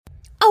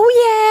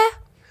Oh, yeah.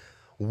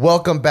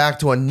 Welcome back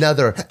to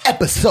another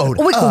episode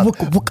of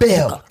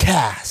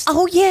Bellcast.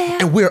 Oh, yeah.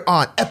 And we're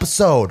on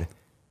episode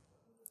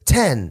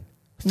 10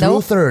 through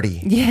Nope.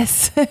 30.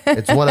 Yes.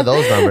 It's one of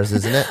those numbers,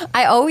 isn't it?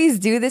 I always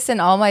do this in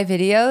all my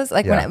videos.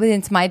 Like Yeah. when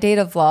it's my day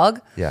to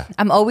vlog. Yeah.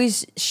 I'm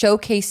always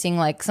showcasing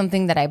like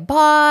something that I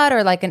bought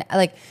or like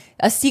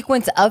a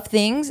sequence of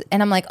things.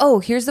 And I'm like, oh,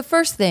 here's the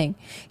first thing.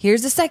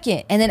 Here's the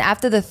second. And then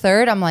after the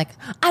third, I'm like,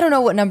 I don't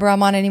know what number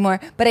I'm on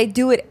anymore. But I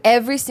do it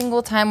every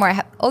single time where I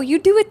have, oh, you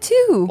do it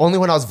too. Only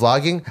when I was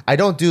vlogging, I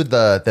don't do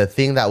the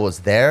thing that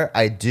was there.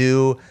 I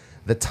do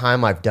the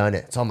time I've done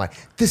it. So I'm like,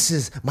 this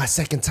is my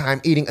second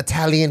time eating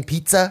Italian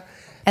pizza.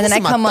 And this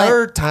then is I come my on-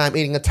 third time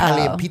eating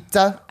Italian Oh.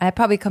 pizza. I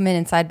probably come in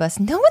and side bust.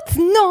 No, it's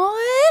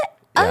not.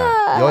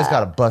 Yeah. You always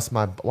gotta bust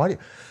my. Why do you?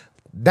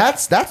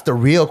 That's the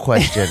real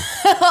question.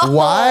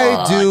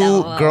 Why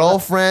do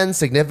girlfriends,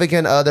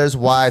 significant others,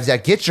 wives,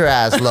 get your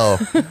ass low?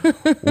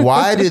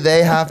 Why do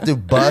they have to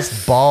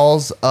bust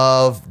balls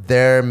of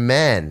their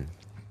men?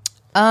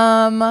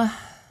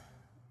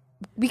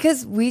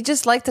 Because we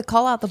just like to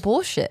call out the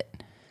bullshit.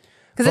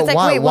 Because But it's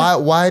like,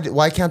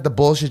 why can't the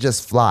bullshit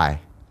just fly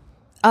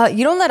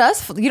you don't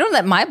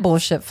let my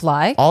bullshit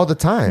fly. all the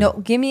time? No,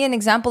 give me an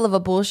example of a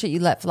bullshit you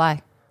let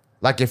fly.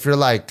 Like if you're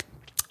like,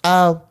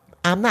 oh,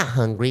 I'm not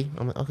hungry.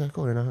 I'm like, okay,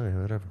 cool, you're not hungry,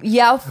 whatever.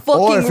 Yeah, Or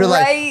fucking if you're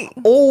right. like,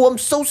 oh, I'm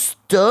so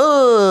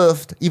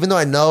stuffed. Even though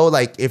I know,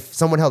 like, if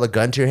someone held a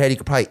gun to your head, you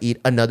could probably eat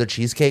another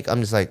cheesecake.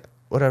 I'm just like,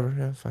 whatever,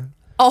 yeah, fine.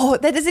 Oh,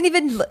 that doesn't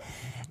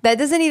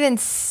even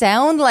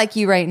sound like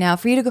you right now.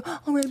 For you to go,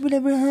 oh,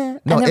 whatever, and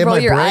No, then in roll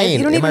my your eyes. brain.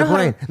 You don't In even my know how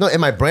brain. No, in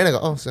my brain, I go,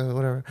 oh, so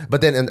whatever. But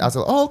then I was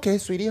like, oh, okay,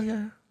 sweetie,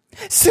 yeah.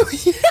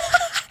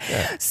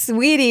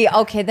 Sweetie.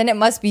 Okay, then it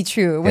must be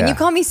true. When Yeah. you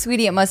call me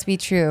sweetie, it must be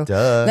true.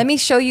 Duh. Let me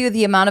show you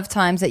the amount of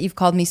times that you've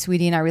called me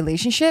sweetie in our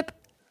relationship.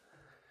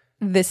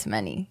 This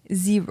many.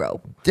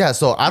 0. Yeah,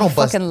 so I don't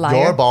bust fucking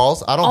liar. your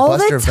balls. I don't All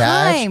bust the your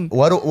time. vag.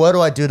 What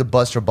do I do to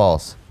bust your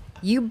balls?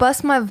 You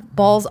bust my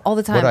balls all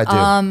the time. What do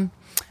I do?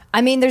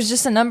 I mean, there's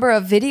just a number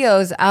of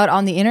videos out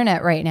on the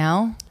internet right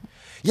now.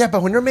 Yeah,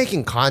 but when you're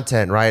making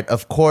content, right,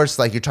 of course,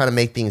 like, you're trying to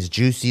make things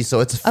juicy, so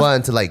it's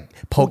fun to, like,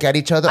 poke at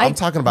each other. I'm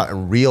talking about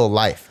in real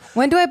life.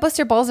 When do I bust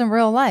your balls in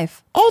real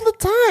life? All the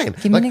time.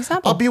 Give me an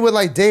example. I'll be with,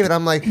 like, David.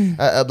 I'm like,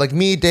 like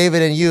me,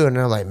 David, and you. And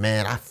they're like,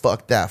 man, I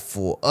fucked that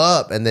fool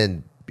up. And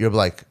then you're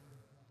like,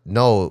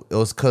 no, it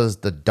was because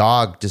the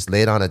dog just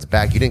laid on its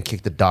back. You didn't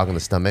kick the dog in the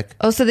stomach.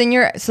 Oh, so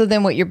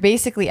then what you're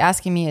basically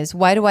asking me is,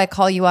 why do I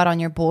call you out on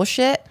your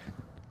bullshit?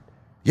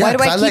 Yeah, Why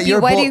do I keep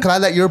you- why do you- can I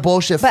let your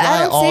bullshit But I fly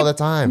don't all say- the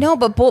time? No,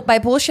 but by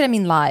bullshit I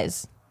mean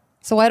lies.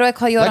 So why do I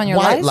call you out Like on your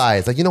white lies?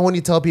 lies. Like, you know when you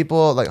tell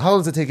people, like, how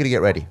long does it take you to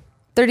get ready?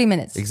 30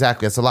 minutes.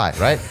 Exactly, that's a lie,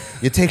 right?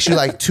 It takes you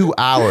like 2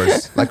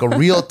 hours, like a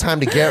real time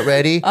to get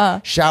ready.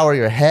 Shower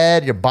your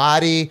head, your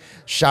body,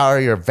 shower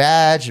your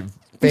vag,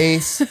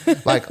 face,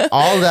 like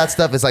all of that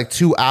stuff is like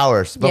 2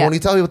 hours. But Yeah. when you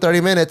tell people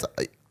 30 minutes,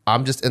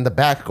 I'm just in the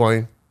back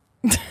going,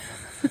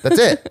 that's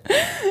it.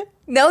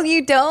 No,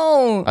 you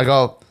don't. I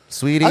go,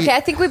 sweetie. Okay, I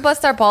think we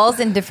bust our balls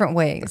in different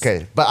ways.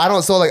 Okay, but I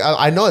don't. So like,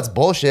 I know it's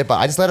bullshit, but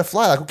I just let it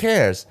fly. Like, who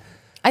cares?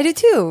 I do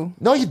too.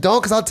 No, you don't,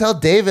 because I'll tell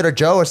David or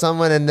Joe or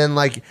someone, and then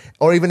like,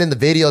 or even in the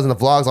videos and the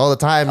vlogs all the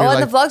time. Oh, you're in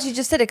like, the vlogs you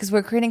just did it because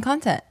we're creating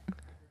content.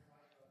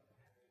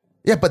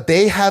 yeah, but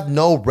they have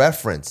no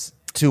reference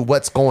to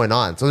what's going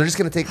on, so they're just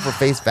gonna take it for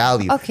face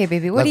value. Okay,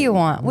 baby, what do you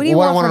want? What do you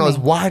What I want want to know from is,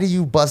 me? why do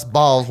you bust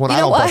balls when You I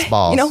know don't why? bust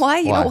balls? You know why?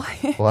 You know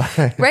why?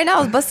 Why? Right now I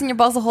was busting your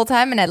balls the whole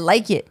time and I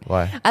like it.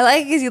 Why? I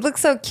like it because you look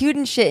so cute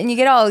and shit, and you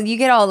get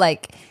all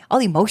like all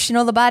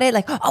emotional about it.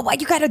 Like, oh, why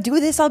you gotta do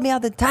this on me all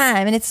the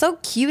time? And it's so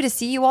cute to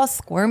see you all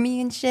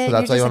squirmy and shit. So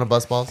that's why You're you just want to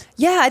bust balls?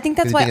 Yeah, I think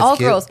that's 'Cause you why think it's all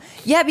cute? girls.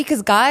 Yeah,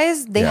 because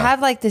guys, they Yeah.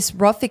 have like this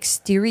rough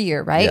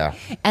exterior, right? Yeah.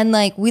 And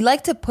like we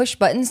like to push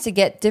buttons to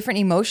get different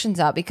emotions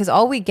out because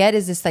all we get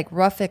is this like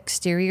rough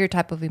exterior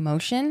type of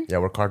emotion. Yeah,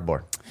 we're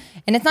cardboard.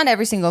 And it's not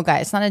every single guy.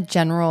 It's not a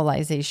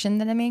generalization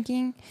that I'm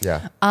making.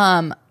 Yeah.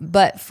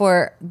 But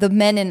for the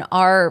men in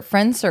our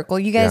friend circle,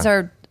 you guys Yeah.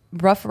 are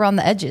rough around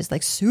the edges,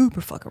 like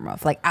super fucking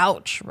rough, like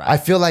ouch, rough. I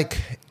feel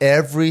like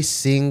every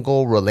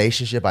single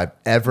relationship I've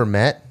ever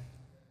met,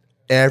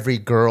 every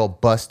girl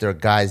busts their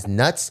guy's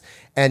nuts.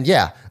 And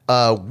yeah,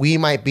 we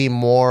might be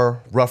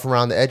more rough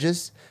around the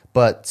edges,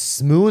 but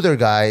smoother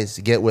guys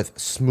get with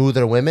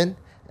smoother women.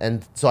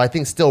 And so I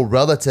think still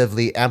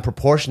relatively and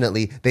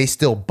proportionately, they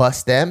still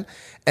bust them.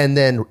 And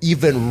then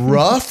even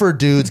rougher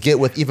dudes get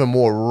with even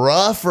more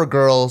rougher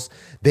girls.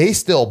 They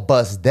still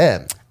bust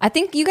them. I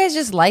think you guys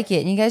just like it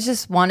and you guys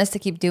just want us to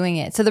keep doing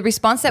it. So the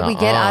response that we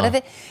get out of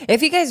it,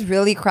 if you guys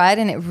really cried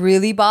and it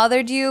really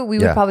bothered you, we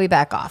would Yeah. probably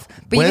back off.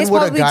 But you When guys would a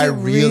probably guy do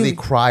really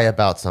cry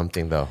about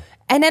something though?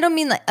 And I don't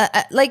mean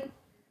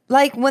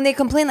like when they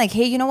complain like,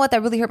 hey, you know what,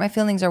 that really hurt my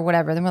feelings or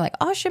whatever. Then we're like,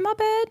 oh shit, my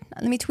bad.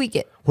 Let me tweak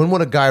it. When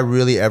would a guy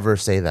really ever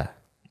say that?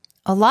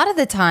 A lot of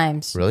the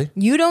times. Really?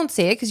 You don't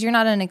say it because you're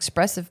not an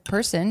expressive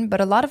person,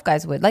 but a lot of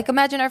guys would. Like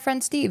imagine our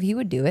friend Steve, he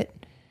would do it.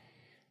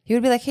 He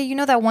would be like, hey, you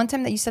know that one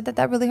time that you said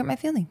that really hurt my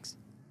feelings.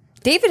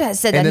 David has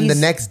said And that then the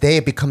next day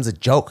it becomes a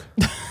joke.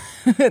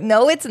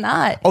 No, it's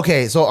not.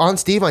 Okay, so on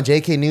Steve on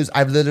JK News,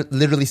 I've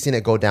literally seen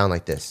it go down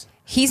like this.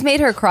 He's made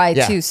her cry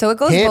too, so it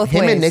goes both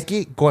him ways. and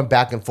Nikki going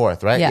back and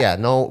forth, right? Yeah.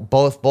 No,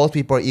 both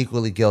people are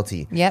equally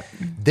guilty. Yep.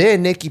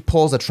 Then Nikki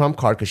pulls a trump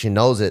card because she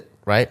knows it,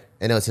 right?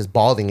 And it was his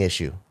balding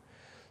issue.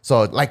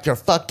 So like your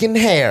fucking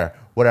hair,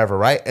 whatever,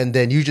 right? And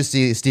then you just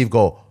see Steve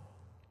go,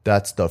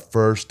 "That's the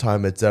first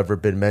time it's ever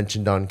been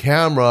mentioned on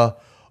camera."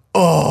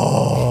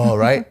 Oh,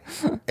 right?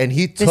 And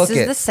he took This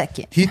is the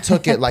second. He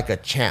took it like a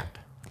champ.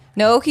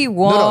 No, he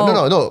won't.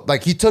 No.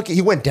 Like he took it.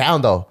 He went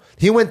down though.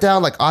 He went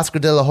down like Oscar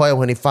De La Hoya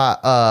when he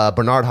fought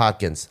Bernard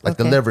Hopkins, like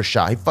the liver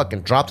shot. He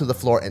fucking dropped to the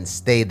floor and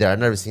stayed there. I've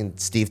never seen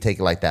Steve take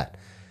it like that.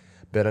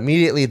 But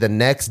immediately the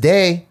next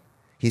day,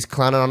 he's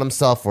clowning on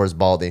himself for his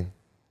balding.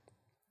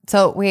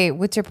 So wait,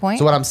 what's your point?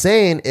 So what I'm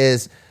saying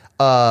is,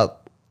 for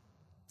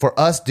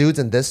us dudes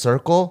in this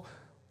circle,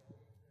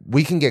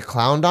 we can get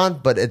clowned on,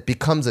 but it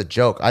becomes a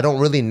joke. I don't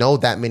really know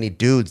that many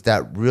dudes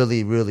that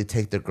really, really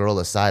take their girl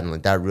aside and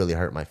like that really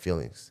hurt my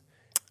feelings.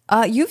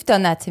 You've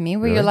done that to me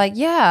where you're like,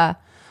 yeah,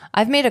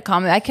 I've made a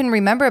comment. I can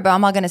remember it, but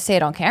I'm not going to say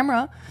it on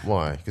camera.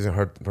 Why? Because it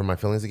hurt my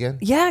feelings again?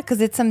 Yeah,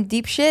 because it's some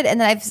deep shit. And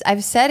then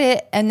I've said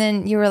it, and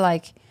then you were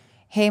like,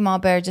 hey, Ma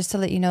Bear, just to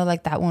let you know,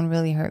 like that one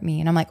really hurt me.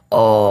 And I'm like,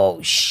 oh,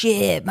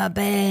 shit, my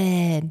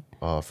bad.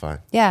 Oh, fine.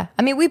 Yeah.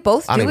 I mean, we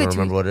both do I don't it. even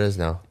remember what it is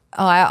now.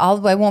 Oh,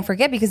 I won't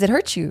forget because it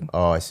hurts you.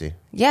 Oh, I see.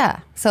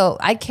 Yeah. So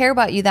I care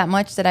about you that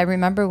much that I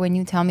remember when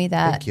you tell me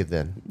that. Thank you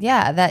then.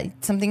 Yeah,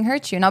 that something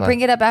hurts you. And I'll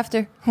bring it up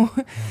after.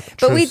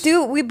 But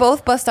we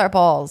both bust our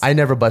balls. I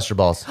never bust your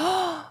balls.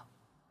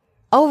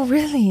 Oh,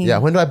 really? Yeah,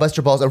 when do I bust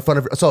your balls in front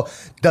of? So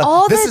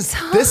this is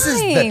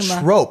the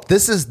trope.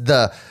 This is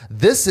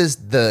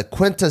the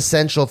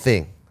quintessential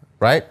thing,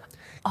 right?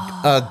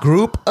 A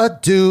group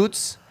of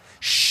dudes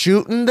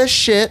shooting the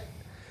shit.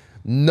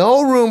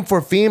 No room for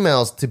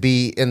females to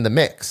be in the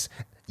mix.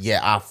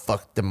 Yeah, I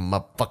fucked them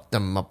up,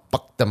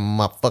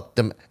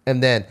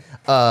 and then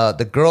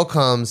the girl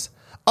comes.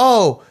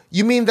 Oh,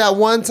 you mean that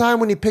one time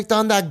when you picked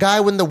on that guy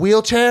in the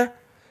wheelchair?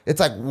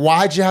 It's like,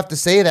 why'd you have to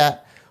say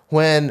that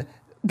when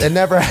it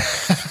never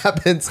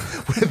happens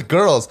with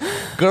girls?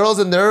 Girls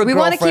and their we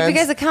want to keep you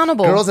guys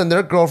accountable. Girls and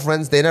their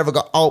girlfriends, they never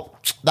go, oh,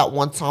 that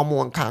one time we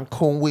went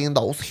Cancun, we in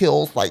those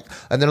hills, like,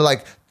 and they're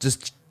like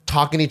just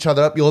talking each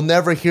other up. You'll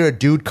never hear a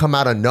dude come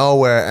out of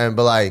nowhere and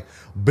be like,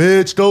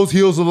 bitch, those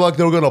heels look like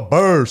they're gonna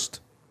burst.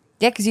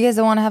 Yeah, because you guys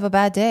don't want to have a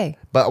bad day.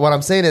 But what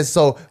I'm saying is,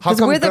 so how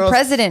come we're the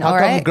president, how all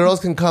come right?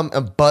 girls can come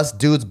and bust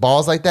dudes'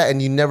 balls like that,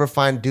 and you never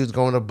find dudes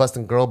going to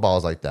busting girl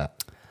balls like that?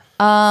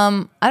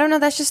 I don't know.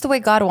 That's just the way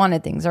God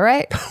wanted things. All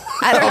right.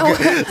 I don't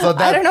know. So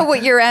I don't know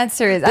what your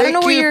answer is. I don't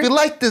know what If you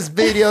like this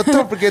video,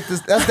 don't forget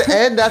this. That's the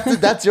end.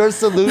 That's your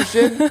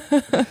solution.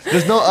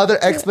 There's no other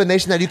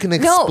explanation that you can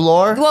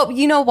explore. No. Well,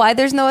 you know why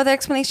there's no other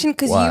explanation?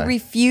 Because you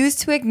refuse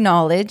to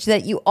acknowledge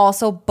that you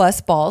also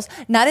bust balls.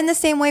 Not in the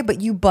same way,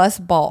 but you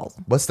bust balls.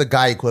 What's the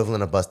guy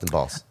equivalent of busting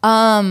balls?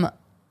 I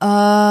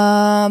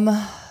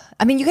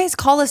mean, you guys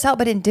call us out,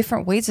 but in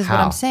different ways is what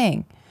I'm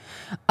saying.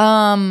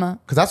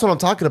 Because that's what I'm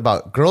talking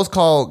about. Girls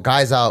call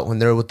guys out when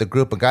they're with the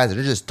group of guys that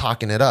are just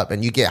talking it up,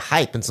 and you get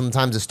hype, and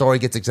sometimes the story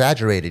gets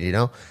exaggerated, you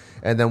know.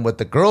 And then with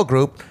the girl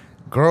group,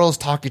 girls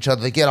talk each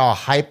other, they get all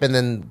hype,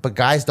 but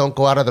guys don't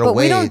go out of their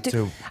way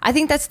to. I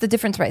think that's the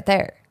difference right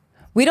there.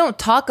 We don't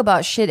talk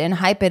about shit and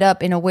hype it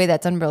up in a way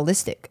that's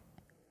unrealistic.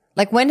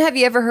 Like, when have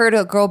you ever heard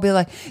a girl be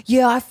like,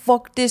 "Yeah, I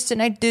fucked this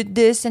and I did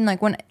this," and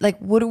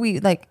what do we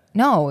like?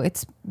 No,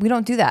 we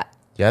don't do that.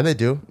 Yeah, they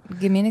do.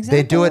 Give me an example.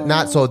 They do it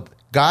not so.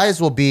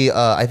 Guys will be,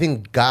 I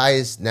think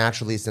guys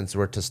naturally, since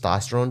we're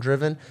testosterone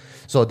driven,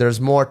 so there's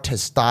more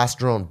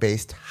testosterone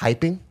based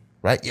hyping,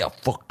 right? Yeah,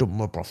 fuck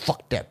them up, or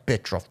fuck that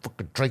bitch, or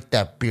fucking drink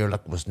that beer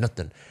like it was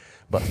nothing.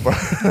 But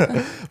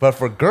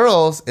for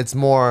girls, it's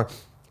more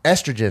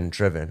estrogen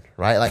driven,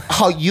 right? Like,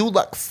 oh, you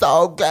look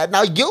so good.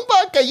 Now you look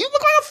like a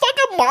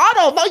fucking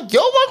model. Now you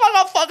look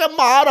like a fucking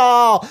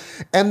model.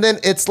 And then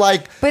it's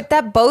like, but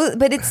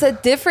it's a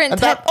different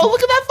type. Oh,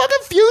 look at that fucking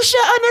fuchsia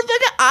on your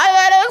fucking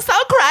eyelid. It looks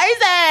so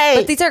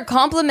crazy. But these are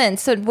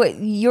compliments. So what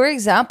your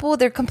example,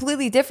 they're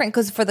completely different.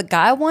 Because for the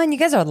guy one, you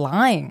guys are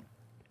lying.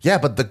 Yeah,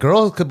 but the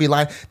girls could be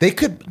lying.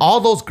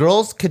 All those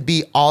girls could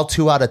be all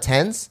 2 out of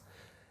 10s.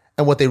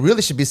 And what they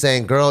really should be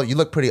saying, girl, you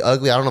look pretty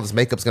ugly. I don't know if this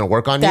makeup's going to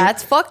work on you.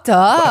 That's fucked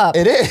up.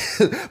 It is.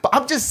 But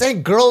I'm just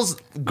saying girls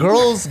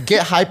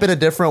get hype in a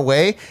different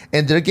way,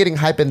 and they're getting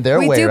hype in their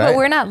way, We do, right? but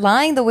we're not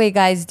lying the way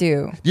guys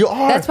do. You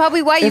are. That's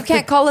probably why you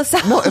can't call us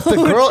out. No, if the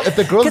girl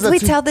because we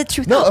tell the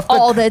truth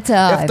all the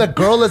time. If the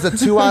girl is a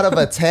 2 out of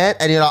a 10,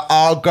 and you're like,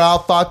 oh, girl,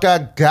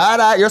 fucking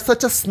got it. You're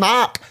such a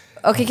snock.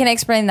 Okay, can I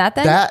explain that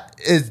then?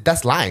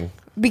 That's lying.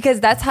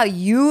 Because that's how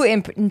you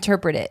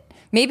interpret it.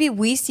 Maybe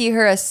we see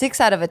her a 6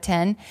 out of a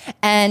 10,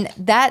 and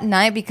that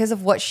night, because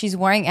of what she's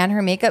wearing and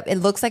her makeup, it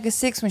looks like a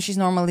 6 when she's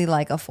normally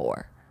like a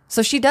 4.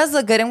 So she does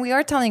look good, and we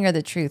are telling her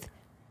the truth.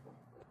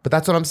 But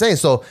that's what I'm saying.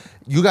 So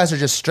you guys are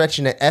just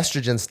stretching it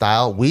estrogen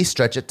style. We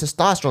stretch it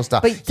testosterone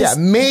style. But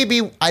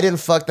maybe I didn't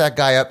fuck that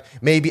guy up.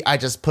 Maybe I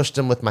just pushed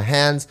him with my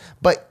hands.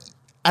 But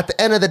at the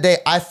end of the day,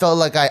 I felt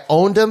like I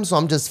owned him, so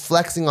I'm just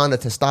flexing on the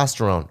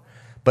testosterone.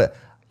 But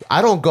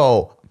I don't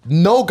go,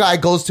 no guy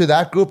goes to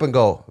that group and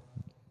go,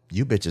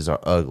 you bitches are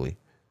ugly.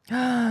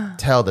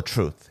 Tell the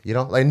truth, you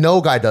know? Like,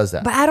 no guy does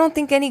that. But I don't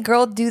think any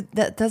girl does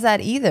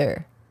that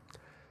either.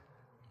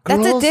 That's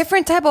a Girls-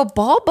 different type of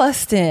ball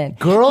busting.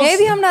 Girls-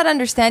 Maybe I'm not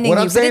understanding What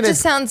you, I'm but saying it just is-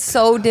 sounds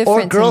so Or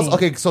different girls, to me.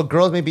 okay, so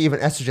girls maybe even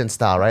estrogen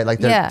style, right? Like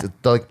they're, Yeah.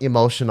 they're like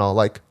emotional,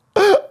 like,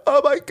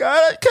 oh my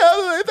God, I can't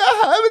believe that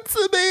happened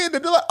to me. And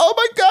then they're like, oh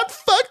my God,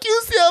 fuck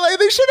UCLA.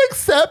 They should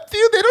accept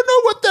you. They don't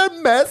know what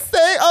their mess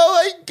say. Oh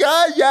my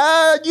God,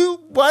 yeah,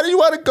 why do you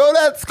want to go to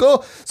that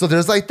school? So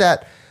there's like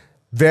that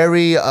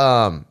very,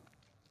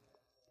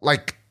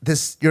 like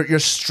this, you're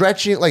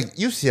stretching, like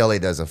UCLA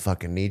doesn't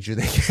fucking need you.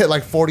 They get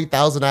like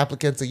 40,000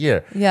 applicants a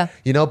year. Yeah.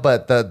 You know,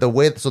 but the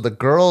way, so the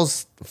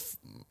girls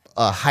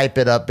hype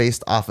it up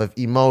based off of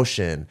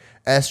emotion,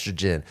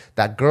 estrogen,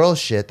 that girl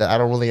shit that I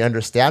don't really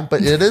understand,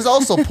 but it is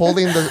also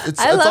pulling the. I it's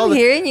all love the-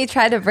 hearing you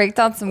try to break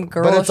down some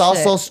girl but it's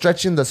also shit.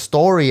 stretching the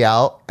story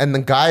out, and the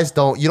guys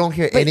don't. You don't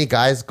hear any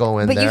guys go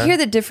in But there. you hear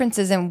the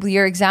differences in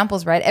your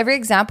examples, right? Every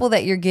example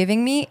that you're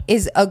giving me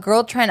is a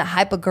girl trying to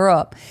hype a girl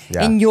up.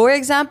 Yeah. In your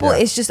example, Yeah.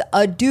 it's just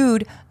a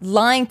dude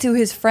lying to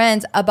his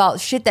friends about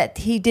shit that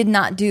he did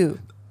not do.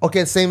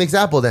 Okay, same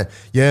example then.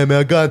 Yeah, man,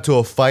 I got into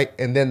a fight,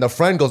 and then the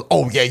friend goes,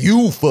 "Oh yeah,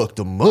 you fucked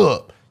him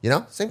up." You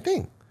know, same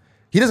thing.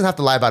 He doesn't have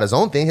to lie about his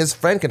own thing. His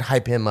friend can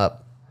hype him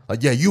up.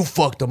 Like, yeah, you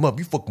fucked him up.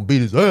 You fucking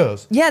beat his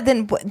ass. Yeah,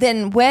 then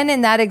when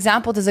in that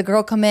example does a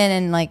girl come in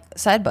and like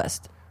side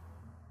bust?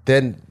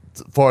 Then,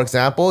 for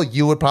example,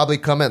 you would probably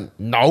come in,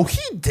 no, he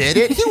did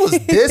it. He was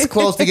this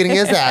close to getting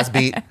his ass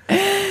beat.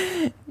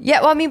 Yeah,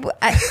 well, I mean,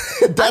 I'm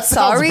That sounds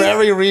sorry.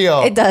 very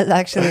real. It does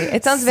actually.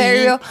 It sounds very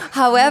See? real.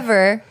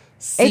 However,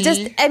 it just,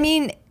 See? I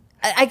mean,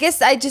 I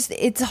guess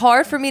it's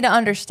hard for me to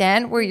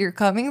understand where you're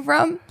coming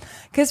from.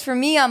 Because for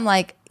me, I'm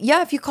like,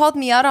 yeah, if you called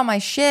me out on my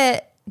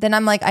shit, then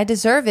I'm like, I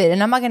deserve it.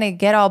 And I'm not going to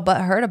get all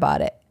butthurt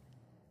about it.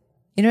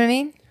 You know what I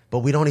mean? But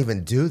we don't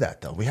even do that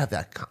though. We have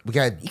that. We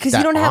got Because that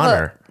you don't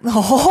honor. have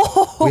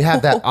a. We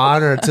have that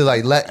honor to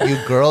like let you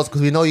girls,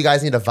 because we know you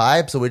guys need a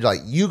vibe. So we're like,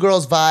 you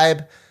girls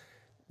vibe,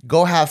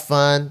 go have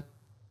fun.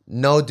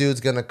 No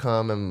dude's gonna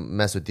come and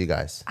mess with you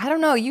guys. I don't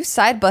know. You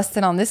side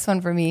busted on this one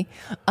for me.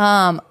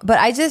 But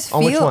I just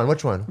feel. Oh,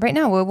 which one? Right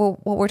now,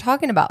 what we're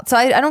talking about. So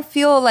I don't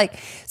feel like.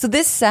 So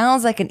this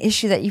sounds like an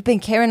issue that you've been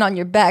carrying on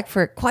your back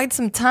for quite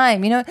some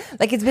time. You know,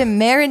 like it's been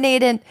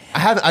marinated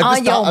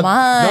on your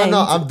mind.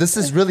 No. This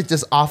is really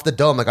just off the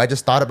dome. Like I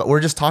just thought about. We're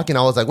just talking.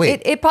 I was like,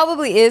 wait. It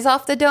probably is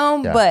off the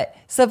dome, Yeah. but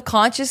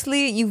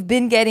subconsciously you've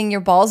been getting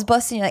your balls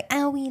busted. You're like,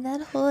 owie,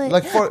 that hood.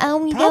 Like for-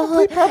 owie,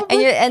 probably, that hood.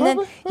 And then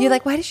probably. you're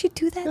like, why did she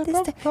do that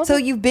this time? So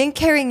you've been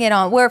carrying it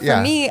on. Where for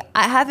Yeah. me,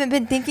 I haven't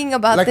been thinking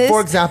about Like this. for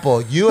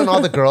example, you and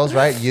all the girls,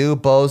 right? You,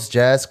 Bose,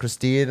 Jess,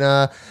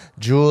 Christina,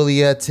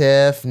 Julia,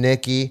 Tiff,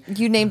 Nikki.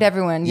 You named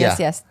everyone. Yes,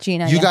 Yeah. yes.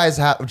 Gina. You yeah. guys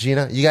have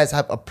Gina. You guys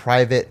have a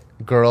private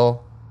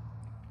girl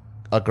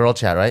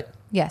chat, right?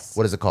 Yes.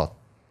 What is it called?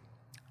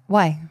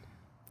 Why?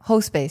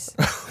 Host space.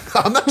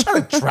 I'm not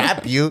trying to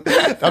trap you.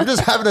 I'm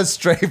just having a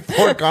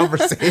straightforward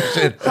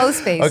conversation. Host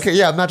space. Okay,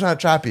 yeah, I'm not trying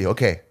to trap you.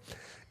 Okay.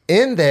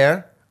 In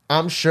there,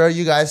 I'm sure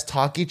you guys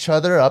talk each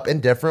other up in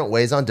different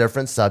ways on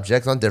different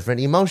subjects, on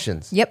different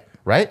emotions. Yep.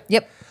 Right?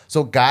 Yep.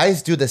 So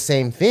guys do the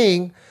same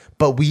thing,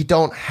 but we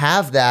don't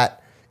have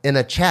that in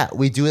a chat.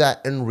 We do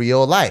that in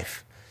real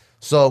life.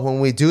 So when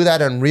we do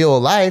that in real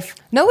life,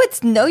 No,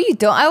 you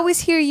don't. I always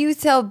hear you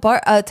tell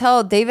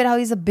David how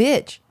he's a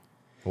bitch.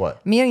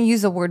 what? Me don't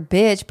use the word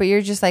bitch, but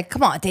you're just like,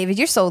 come on, David,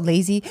 you're so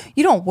lazy.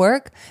 You don't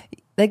work.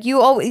 Like you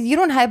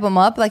don't hype him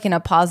up like in a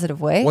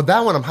positive way. Well,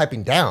 that one I'm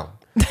hyping down.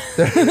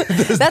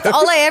 That's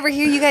all I ever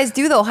hear you guys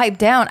do though, hype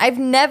down. I've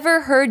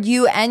never heard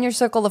you and your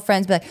circle of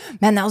friends be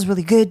like, man, that was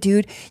really good,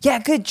 dude. Yeah,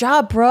 good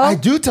job, bro. I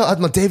do tell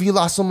Dave, you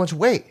lost so much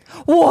weight.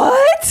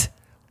 What?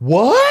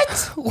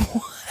 What?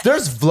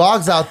 There's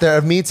vlogs out there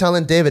of me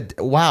telling David,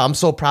 wow, I'm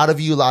so proud of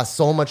you. You lost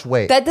so much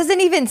weight. That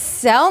doesn't even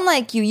sound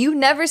like you. You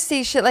never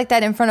say shit like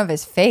that in front of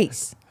his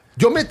face.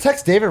 Do you want me to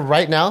text David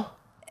right now?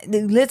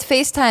 Let's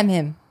FaceTime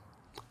him.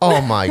 Oh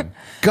my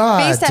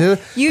God, FaceTime. dude.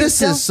 You This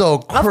don't- is so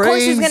crazy. Of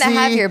course he's gonna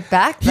have your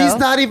back, though. He's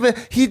not even,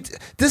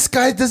 this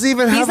guy doesn't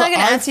even He's have not an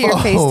gonna answer your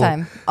iPhone.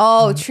 FaceTime.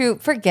 Oh, true.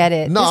 Forget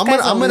it. No, This I'm guy's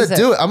a gonna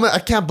do loser. it. I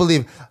can't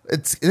believe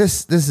it's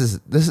this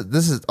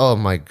is oh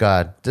my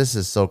God. This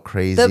is so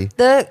crazy.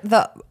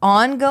 The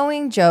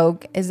ongoing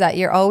joke is that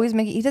you're always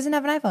making. He doesn't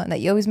have an iPhone. That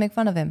you always make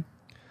fun of him.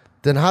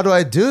 Then how do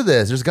I do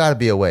this? There's got to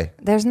be a way.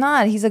 There's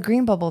not. He's a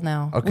green bubble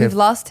now. Okay. We've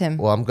lost him.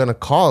 Well, I'm gonna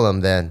call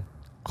him then.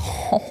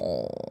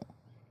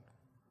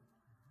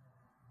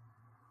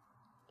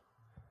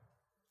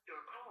 Your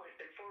call has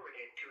been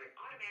forwarded to an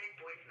automatic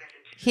voice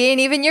message. He ain't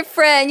even your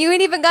friend. You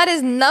ain't even got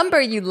his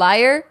number, you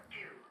liar.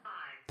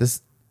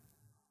 This.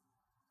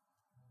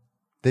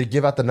 Did it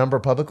give out the number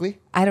publicly?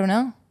 I don't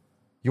know.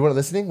 You weren't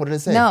listening? What did it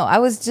say? No, I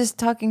was just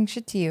talking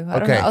shit to you. I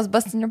don't know. Okay. I was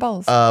busting your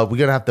balls. We're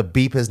gonna have to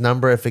beep his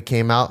number if it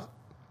came out.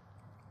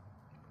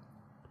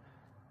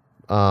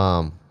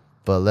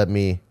 But let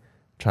me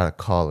try to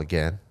call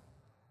again.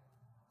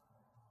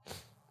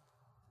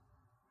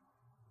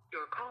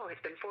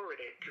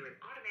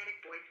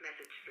 voice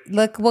message system.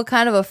 Look what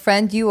kind of a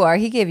friend you are.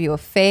 He gave you a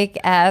fake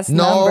ass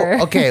No,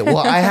 number. okay. Well,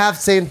 I have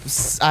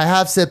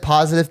said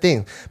positive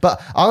things,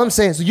 but all I'm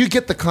saying, so you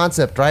get the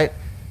concept, right?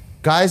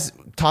 Guys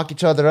talk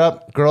each other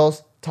up,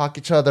 girls talk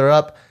each other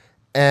up,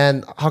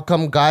 and how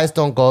come guys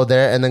don't go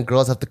there, and then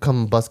girls have to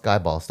come and bust guy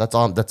balls? That's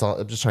all. That's all.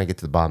 I'm just trying to get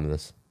to the bottom of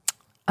this.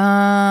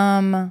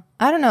 I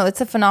don't know.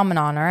 It's a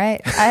phenomenon, all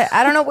right?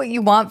 I don't know what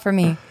you want from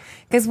me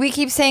because we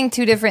keep saying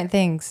two different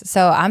things.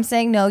 So I'm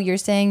saying no, you're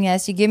saying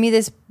yes. You give me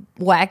this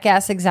whack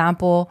ass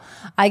example.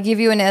 I give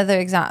you another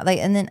example,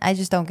 and then I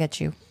just don't get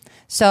you.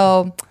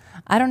 So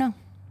I don't know.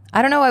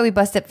 I don't know why we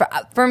bust it.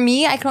 For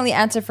me, I can only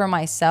answer for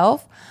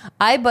myself.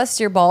 I bust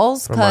your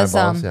balls For my because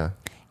balls, yeah.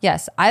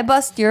 yes, I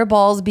bust your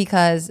balls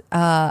because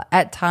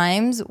at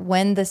times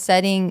when the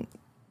setting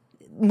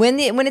when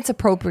it's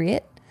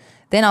appropriate,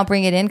 then I'll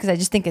bring it in because I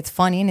just think it's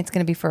funny and it's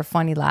going to be for a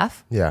funny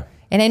laugh. Yeah.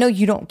 And I know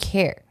you don't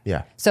care.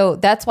 Yeah. So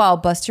that's why I'll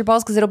bust your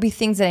balls because it'll be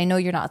things that I know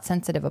you're not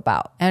sensitive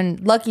about. And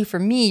lucky for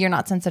me, you're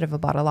not sensitive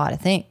about a lot of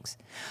things.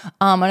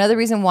 Another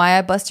reason why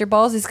I bust your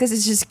balls is because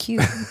it's just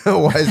cute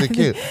Why is it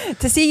cute?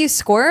 to see you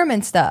squirm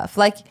and stuff.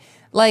 Like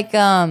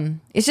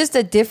it's just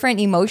a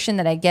different emotion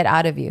that I get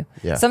out of you.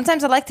 Yeah.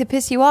 Sometimes I like to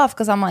piss you off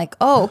because I'm like,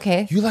 oh,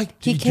 okay. You like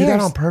he you cares. do that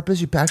on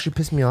purpose? You actually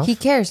piss me off. He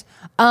cares.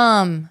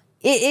 I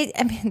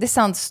mean, this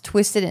sounds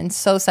twisted and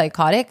so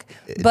psychotic.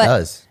 It but,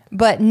 does.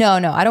 But no,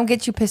 I don't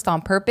get you pissed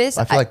on purpose.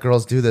 I feel like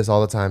girls do this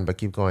all the time, but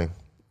keep going.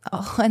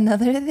 Oh,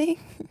 another thing?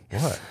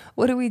 What?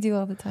 What do we do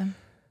all the time?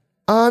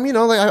 Like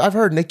I've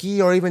heard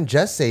Nikki or even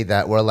Jess say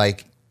that, where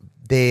like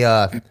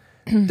they're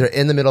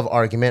in the middle of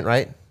argument,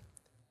 right?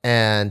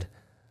 And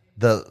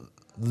the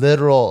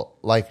literal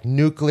like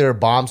nuclear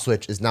bomb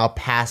switch is now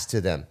passed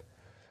to them,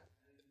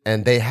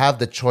 and they have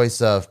the choice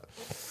of,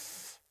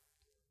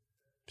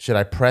 should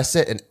I press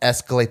it and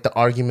escalate the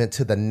argument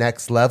to the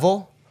next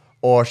level,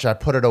 or should I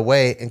put it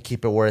away and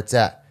keep it where it's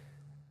at?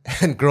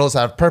 And girls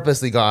have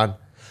purposely gone,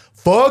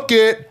 fuck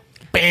it.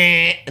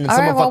 And then All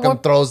someone right, well,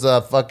 fucking throws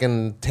the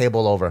fucking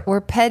table over.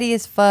 We're petty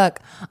as fuck.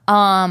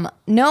 No,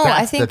 That's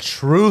I think the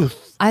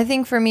truth. I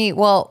think for me,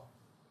 well,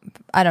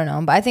 I don't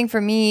know, but I think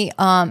for me,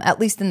 at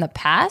least in the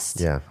past,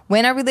 Yeah.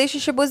 when our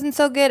relationship wasn't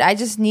so good, I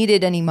just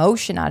needed an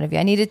emotion out of you.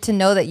 I needed to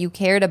know that you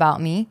cared about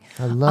me.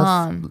 I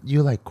love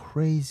you like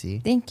crazy.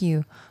 Thank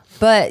you.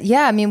 But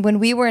yeah, I mean, when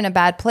we were in a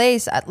bad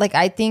place,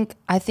 I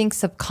think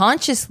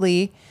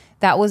subconsciously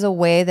that was a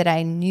way that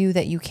I knew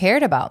that you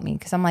cared about me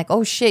because I'm like,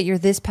 oh shit, you're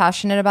this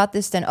passionate about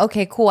this. Then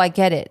okay, cool, I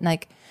get it.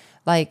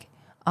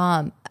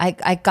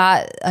 I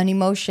got an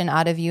emotion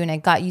out of you, and I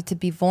got you to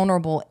be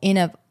vulnerable in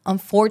a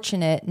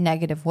unfortunate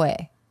negative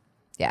way.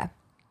 Yeah,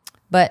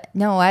 but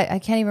no, I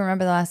can't even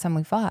remember the last time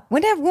we fought.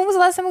 When was the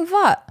last time we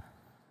fought?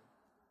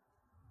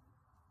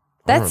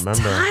 That's I don't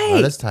remember. tight.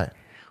 Oh, that's tight.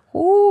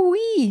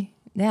 Ooh-wee.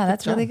 Yeah,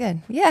 that's really good.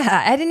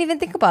 Yeah, I didn't even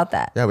think about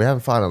that. Yeah, we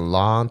haven't fought in a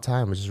long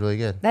time, which is really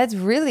good. That's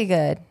really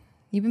good.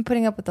 You've been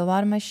putting up with a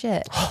lot of my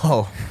shit.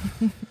 Oh,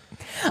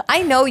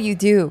 I know you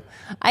do.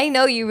 I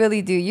know you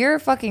really do. You're a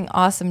fucking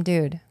awesome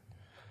dude.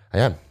 I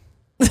am.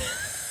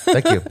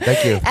 Thank you.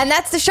 Thank you. And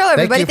that's the show,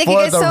 everybody. Thank you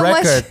for guys the so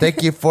record. much.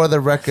 Thank you for the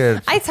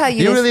record. I tell you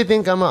You this. really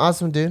think I'm an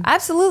awesome dude?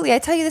 Absolutely. I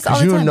tell you this all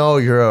the You time. know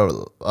you're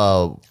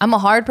I'm a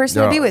hard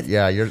person to be with.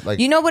 Yeah, you're like.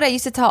 You know what I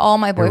used to tell all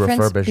my boyfriends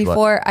refurbished what?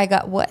 before I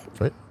got what?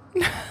 What?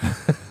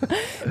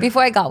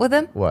 Before I got with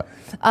them? What?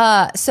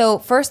 So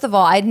first of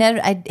all, I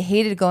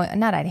hated going,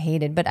 not I'd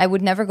hated, but I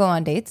would never go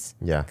on dates.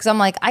 Yeah. Because I'm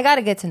like, I got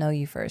to get to know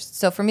you first.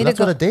 So for me That's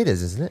to go, what a date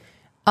is, isn't it?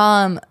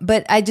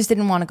 but I just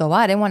didn't want to go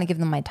out. I didn't want to give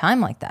them my time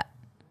like that.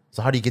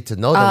 So how do you get to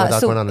know them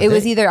without going on a it date?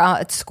 was either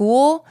at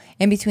school,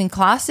 in between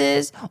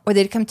classes, or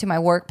they'd come to my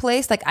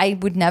workplace. Like I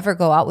would never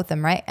go out with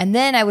them, right? And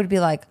then I would be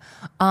like,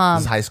 Is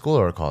this high school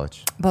or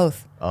college?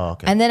 both. Oh,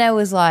 okay. And then I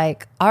was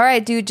like, all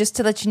right, dude, just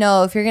to let you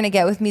know, if you're going to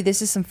get with me,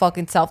 this is some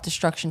fucking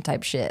self-destruction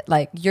type shit.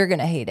 Like, you're going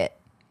to hate it.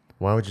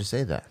 Why would you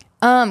say that?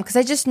 Because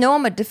I just know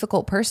I'm a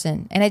difficult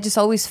person. And I just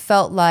always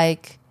felt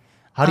like,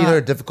 How do you know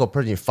you're a difficult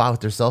person? You fought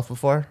with yourself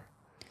before?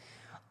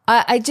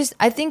 I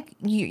think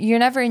you're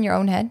never in your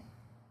own head.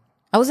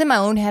 I was in my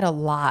own head a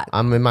lot.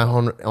 I'm in my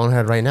own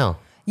head right now.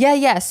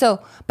 Yeah.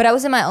 So, but I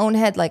was in my own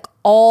head like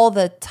all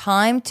the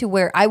time to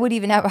where I would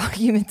even have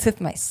arguments with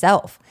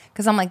myself.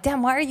 Because I'm like,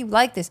 damn, why are you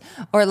like this?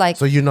 Or like,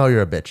 So you know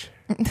you're a bitch.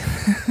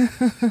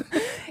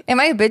 am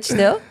I a bitch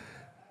still?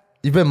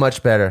 You've been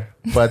much better.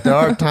 But there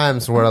are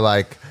times where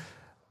like...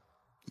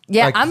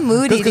 Yeah, like, I'm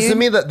moody, Because to dude.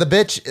 me, the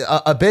bitch,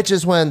 a bitch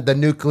is when the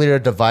nuclear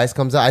device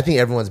comes out. I think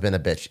everyone's been a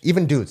bitch,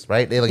 even dudes,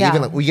 right? They like Yeah.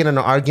 even like, we get in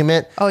an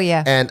argument. Oh,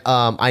 yeah. And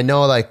I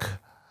know like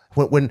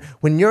when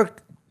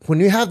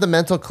you have the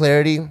mental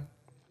clarity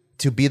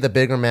to be the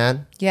bigger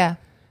man, Yeah.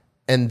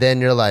 and then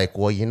you're like,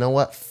 well, you know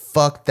what?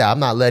 Fuck that. I'm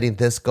not letting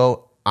this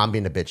go. I'm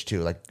being a bitch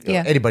too. Like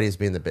Yeah. anybody's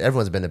being the bitch.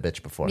 Everyone's been a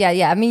bitch before.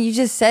 Yeah. I mean, you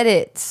just said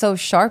it so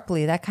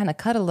sharply. That kind of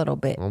cut a little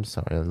bit. I'm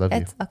sorry. I love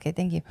It's okay.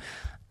 Thank you.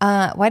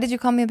 Why did you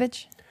call me a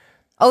bitch?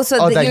 Oh, so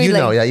Oh, that that you're you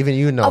like, know. Yeah, even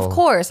you know. Of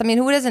course. I mean,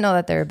 who doesn't know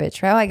that they're a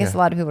bitch, right? I guess a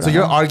lot of people So don't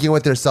you're know. arguing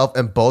with yourself,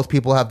 and both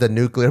people have the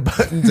nuclear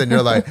buttons, and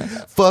you're like,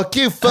 fuck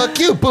you,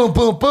 boom,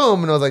 boom,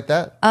 boom. And I was like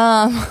that.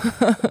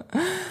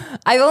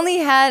 I've only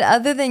had,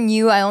 other than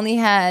you, I only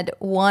had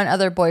one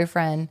other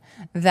boyfriend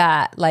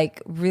that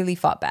like really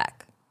fought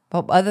back.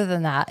 But other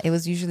than that, it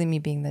was usually me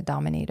being the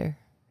dominator.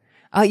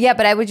 Oh yeah,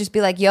 but I would just be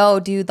like, yo,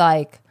 dude,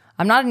 like,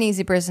 I'm not an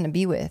easy person to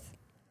be with,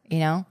 you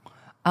know?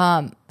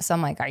 So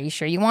I'm like, are you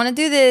sure you want to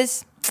do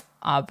this?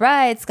 All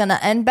right, it's gonna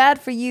end bad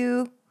for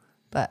you.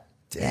 But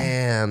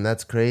Damn,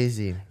 that's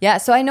crazy. yeah,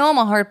 so I know I'm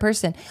a hard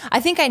person. I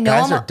think I know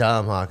Guys I'm are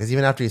dumb, huh? Because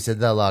even after you said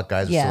that, a lot of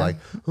guys are Yeah. still like,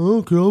 oh,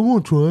 okay, I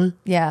won't try.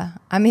 yeah.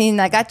 I mean,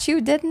 I got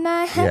you, didn't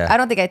I? Yeah. I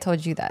don't think I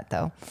told you that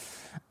though.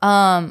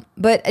 But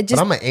it But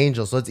just I'm an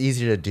angel, so it's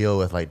easier to deal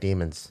with like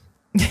demons.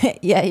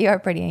 yeah, you are a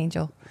pretty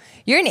angel.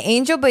 You're an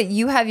angel, but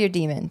you have your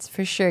demons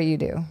for sure. You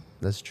do.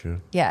 That's true.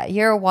 Yeah,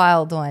 you're a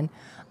wild one.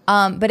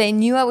 But I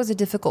knew I was a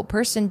difficult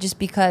person just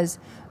because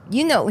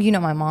you know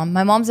my mom.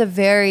 My mom's a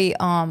very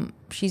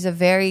she's a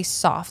very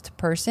soft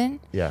person.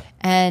 Yeah.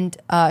 And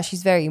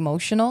she's very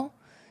emotional.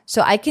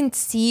 So I can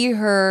see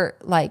her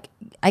like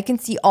I can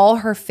see all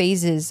her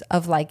phases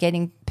of like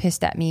getting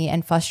pissed at me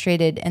and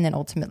frustrated and then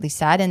ultimately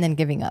sad and then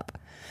giving up.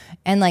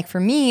 And like for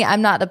me,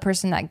 I'm not the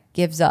person that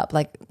gives up.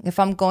 Like if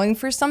I'm going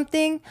for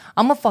something,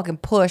 I'm gonna fucking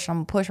push.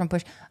 I'm gonna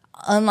push.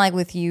 Unlike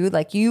with you,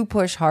 like you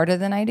push harder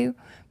than I do.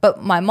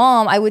 But my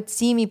mom, I would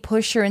see me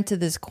push her into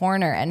this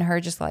corner and her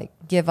just like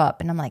give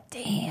up. And I'm like,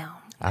 damn.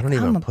 I don't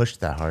even push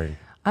that hard.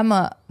 I'm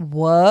a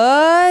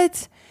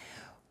what?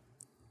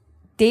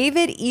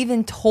 David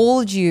even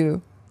told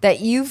you that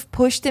you've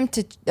pushed him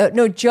to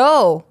no,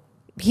 Joe.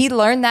 He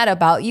learned that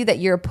about you, that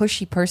you're a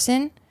pushy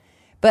person.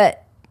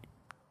 But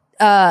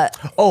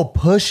Oh,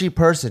 pushy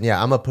person.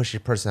 Yeah, I'm a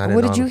pushy person. I didn't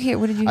What know did you I'm- hear?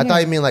 What did you I hear?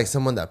 thought you mean like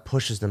someone that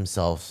pushes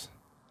themselves.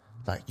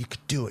 Like, you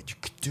could do it. You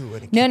could do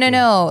it. and no, keep no, doing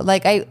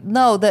it.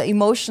 no. Like the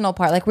emotional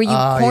part, like where you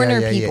Oh, corner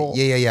yeah, people.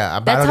 Yeah.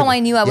 But That's don't how even- I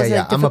knew I was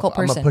a difficult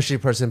I'm person. a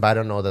pushy person, but I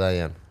don't know that I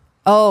am.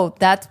 Oh,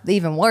 that's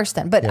even worse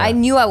then. But Yeah. I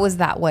knew I was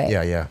that way.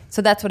 Yeah.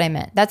 So that's what I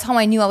meant. That's how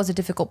I knew I was a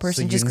difficult So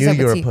person. you just knew because I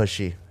you would were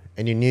see. pushy,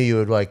 and you knew you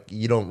would like.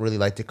 You don't really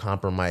like to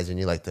compromise, and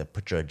you like to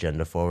put your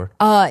agenda forward.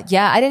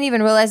 Yeah, I didn't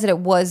even realize that it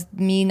was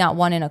me not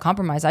wanting a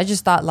compromise. I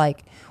just thought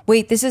like,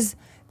 wait, this is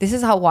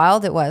how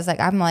wild it was.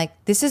 Like I'm like,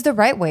 this is the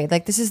right way.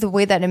 Like this is the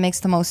way that it makes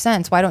the most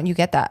sense. Why don't you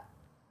get that?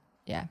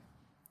 Yeah.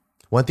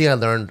 One thing I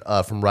learned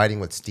from writing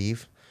with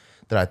Steve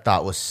that I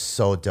thought was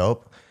so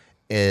dope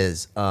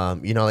is,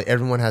 like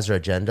everyone has their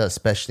agenda,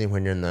 especially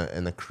when you're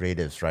in the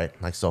creatives, right?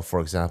 Like, so for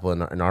example,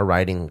 in our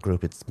writing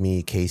group, it's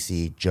me,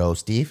 Casey, Joe,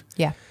 Steve.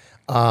 Yeah.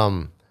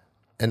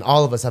 And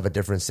all of us have a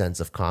different sense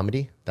of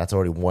comedy. That's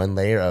already one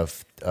layer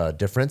of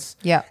difference.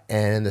 Yeah.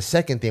 And the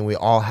second thing, we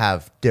all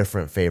have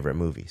different favorite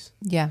movies.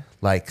 Yeah.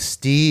 Like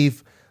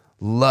Steve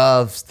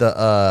loves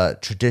the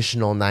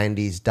traditional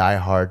 90s Die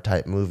Hard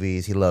type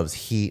movies. He loves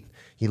Heat.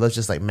 He loves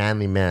just like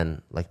manly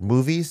men like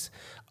movies.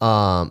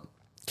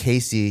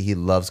 Casey, he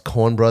loves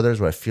Coen Brothers,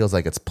 where it feels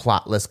like it's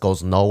plotless,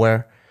 goes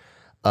nowhere.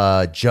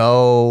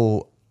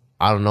 Joe,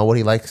 I don't know what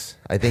he likes.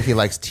 I think he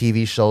likes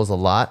TV shows a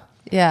lot.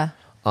 Yeah.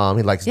 He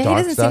likes Yeah. dark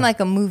He doesn't stuff. seem like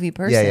a movie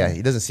person. Yeah.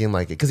 He doesn't seem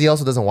like it because he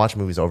also doesn't watch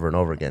movies over and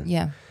over again.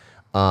 Yeah.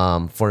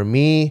 For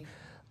me,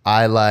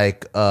 I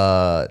like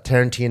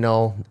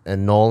Tarantino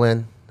and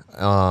Nolan.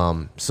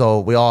 So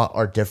we all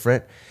are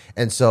different.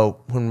 And so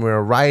when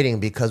we're writing,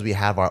 because we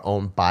have our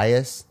own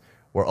bias,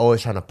 we're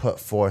always trying to put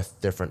forth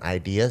different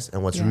ideas.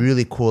 And what's Yeah.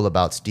 really cool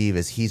about Steve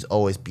is he's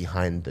always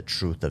behind the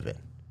truth of it.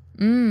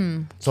 So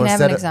Can I have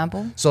instead an of-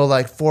 example? So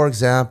like, for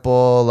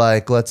example,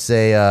 like let's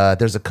say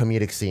there's a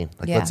comedic scene.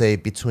 Like Yeah. let's say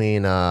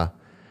between guy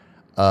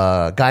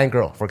and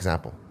girl, for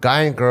example.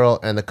 Guy and girl,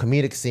 and the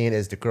comedic scene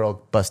is the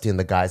girl busting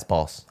the guy's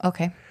balls.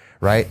 Okay.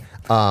 Right?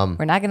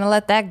 We're not gonna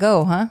let that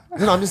go, huh?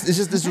 No, it's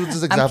just this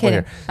example kidding.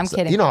 here. I'm So,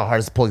 kidding. You know how hard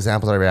it is to pull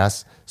examples out of your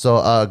ass.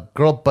 So,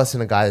 girl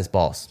busting a guy's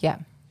balls. Yeah.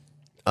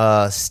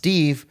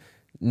 Steve,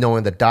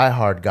 knowing the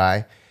diehard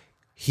guy,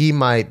 he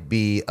might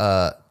be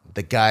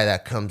the guy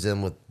that comes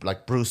in with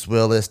like Bruce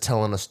Willis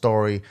telling a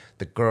story.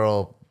 The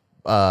girl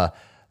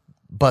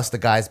busts the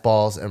guy's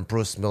balls, and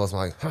Bruce Willis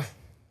like, huh,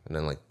 and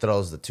then like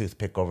throws the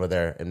toothpick over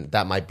there, and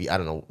that might be, I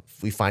don't know.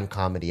 We find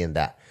comedy in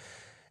that.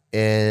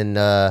 In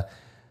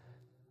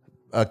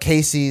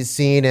Casey's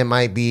scene, it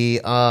might be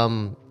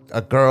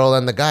a girl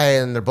and the guy,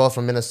 and they're both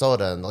from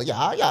Minnesota, and they're like,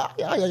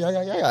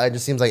 yeah. It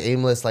just seems like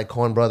aimless, like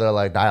Coen Brother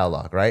like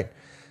dialogue, right?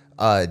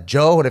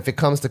 Joe, and if it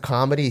comes to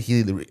comedy,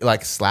 he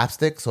like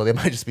slapstick, so they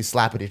might just be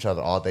slapping each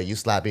other all day. You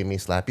slap me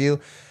slap you.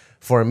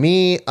 For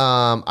me,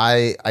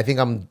 I think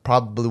I'm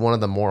probably one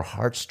of the more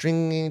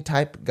heartstringy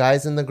type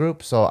guys in the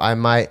group, so I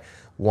might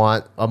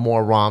want a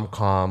more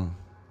rom-com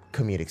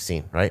comedic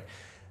scene, right?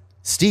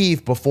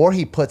 Steve, before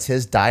he puts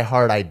his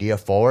diehard idea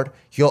forward,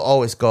 he'll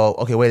always go,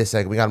 okay, wait a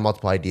second, we got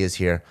multiple ideas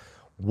here.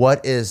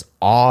 What is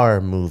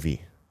our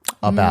movie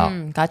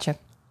about? Gotcha.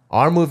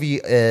 Our movie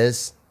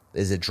is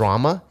it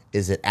drama?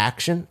 Is it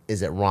action?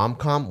 Is it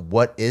rom-com?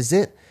 What is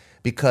it?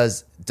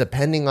 Because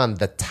depending on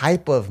the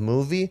type of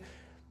movie,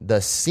 the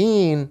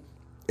scene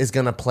is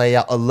gonna play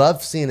out. A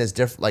love scene is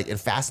different. Like in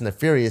Fast and the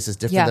Furious is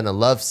different Yeah. than a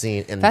love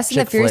scene in Fast and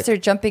the chick Furious, flick. they're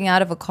jumping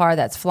out of a car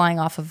that's flying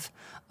off of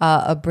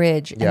a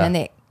bridge, and Yeah. then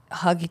they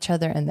hug each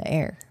other in the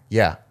air.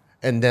 Yeah,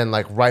 and then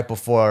like right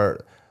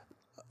before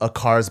a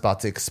car is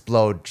about to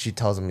explode, she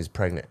tells him he's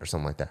pregnant or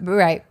something like that.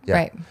 Right, Yeah.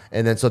 right.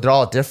 And then so they're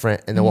all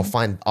different, and then we'll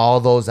find all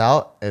those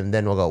out, and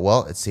then we'll go,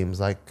 well, it seems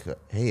like,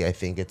 hey, I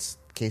think it's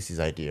Casey's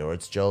idea, or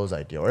it's Joe's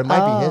idea, or it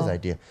might be his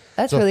idea.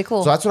 That's So- really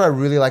cool. So that's what I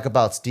really like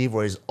about Steve,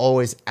 where he's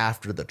always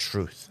after the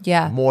truth,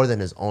 Yeah. more than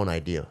his own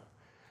idea.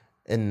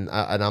 And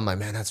I'm like,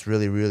 man, that's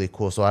really, really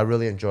cool. So I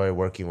really enjoy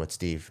working with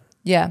Steve.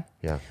 Yeah.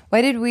 Yeah.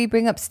 Why did we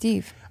bring up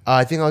Steve?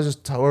 I think I was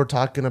just we were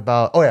talking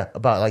about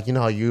about like, you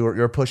know how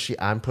you're pushy,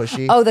 I'm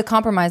pushy. Oh, the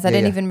compromise. I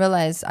didn't yeah. even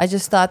realize. I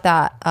just thought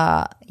that,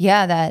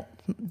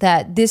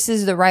 that this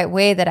is the right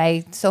way that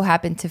I so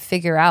happened to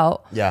figure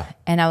out. Yeah.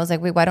 And I was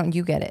like, wait, why don't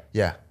you get it?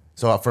 Yeah.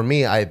 So for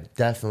me, I'm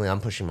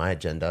pushing my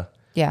agenda.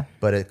 Yeah.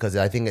 But because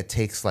I think it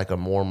takes like a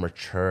more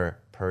mature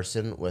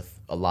person with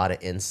a lot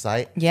of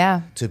insight.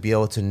 Yeah. To be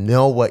able to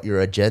know what your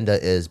agenda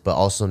is, but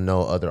also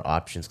know other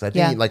options. Because I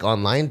think Yeah. like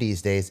online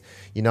these days,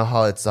 you know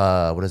how it's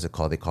what is it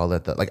called? They call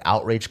it the like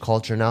outrage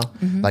culture now.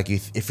 Mm-hmm. Like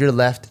if you're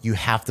left, you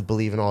have to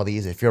believe in all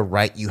these. If you're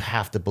right, you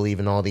have to believe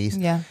in all these.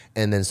 Yeah.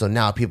 And then so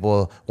now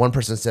one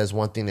person says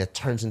one thing that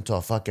turns into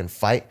a fucking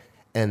fight,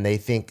 and they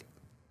think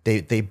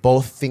they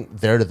both think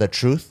they're the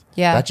truth.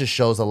 Yeah. That just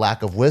shows a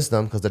lack of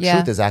wisdom, because the Yeah.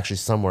 truth is actually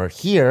somewhere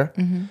here,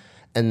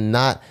 and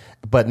not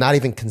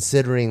even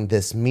considering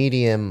this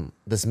median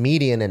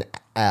and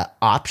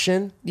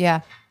option.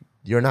 Yeah.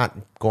 You're not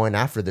going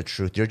after the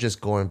truth. You're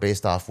just going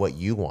based off what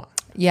you want.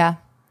 Yeah.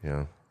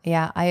 Yeah.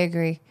 Yeah, I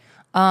agree.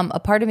 A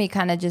part of me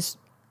kind of just,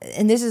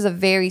 and this is a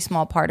very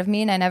small part of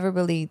me, and I never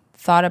really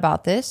thought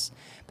about this,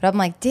 but I'm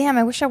like, damn,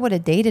 I wish I would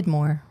have dated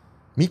more.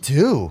 Me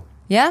too.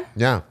 Yeah?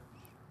 Yeah.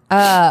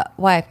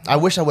 Why? I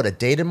wish I would have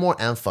dated more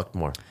and fucked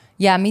more.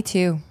 Yeah, me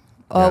too.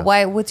 Yeah.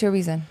 Why? What's your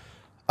reason?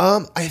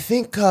 I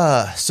think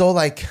so.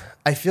 Like,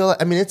 I feel.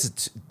 I mean, it's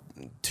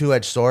a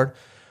two-edged sword,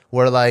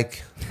 where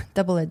like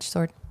Double-edged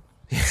sword.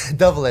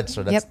 double-edged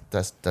sword. Yep.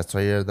 That's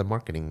why you're the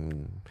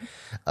marketing.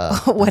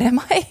 What am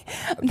I?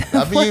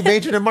 I mean, you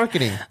majored in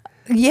marketing.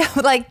 Yeah,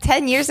 like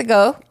 10 years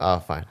ago. Oh,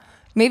 fine.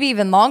 Maybe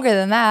even longer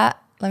than that.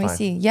 Let me Fine.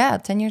 see. Yeah,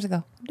 10 years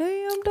ago.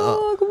 Damn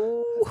dog.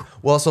 Ooh.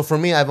 Well, so for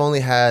me, I've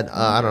only had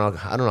I don't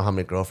know how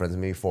many girlfriends,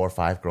 maybe 4 or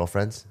 5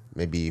 girlfriends,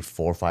 maybe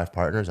 4 or 5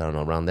 partners. I don't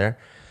know, around there.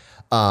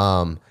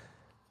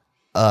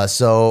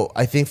 So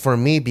I think for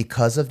me,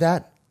 because of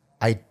that,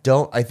 I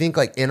think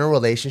like in a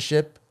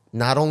relationship,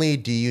 not only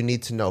do you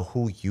need to know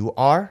who you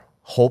are,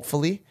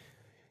 hopefully,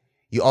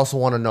 you also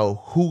want to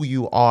know who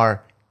you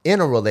are in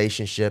a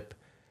relationship,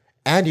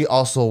 and you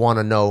also want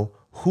to know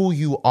who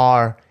you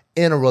are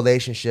in a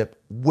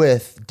relationship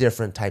with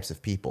different types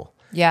of people.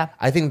 Yeah.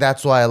 I think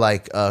that's why,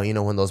 like,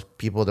 when those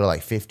people, they're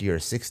like 50 or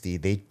 60,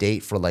 they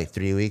date for like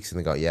 3 weeks and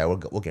they go, yeah, we'll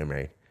get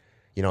married.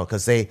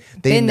 Because they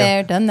Been know,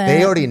 there, done that.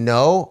 They already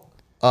know,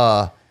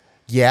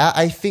 yeah,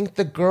 I think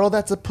the girl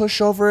that's a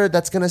pushover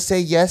that's going to say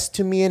yes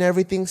to me and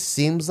everything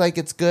seems like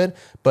it's good.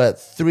 But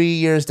 3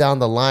 years down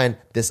the line,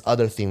 this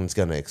other thing's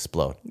going to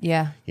explode.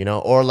 Yeah.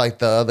 Or like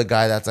the other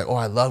guy that's like, oh,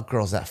 I love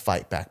girls that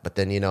fight back. But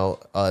then,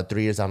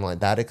 3 years down the line,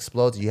 that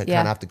explodes. You kind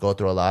Yeah. of have to go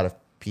through a lot of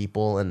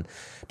people. And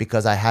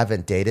because I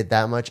haven't dated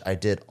that much, I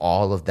did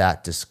all of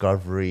that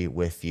discovery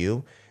with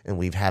you. And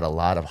we've had a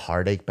lot of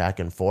heartache back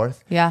and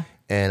forth. Yeah.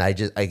 And I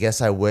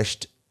guess I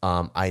wished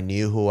I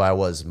knew who I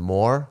was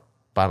more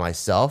by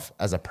myself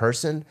as a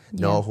person,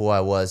 know who I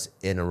was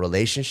in a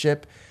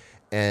relationship.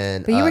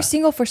 And But you were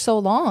single for so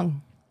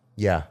long.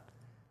 yeah.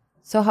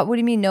 So what do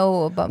you mean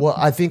know about? Well,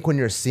 I think when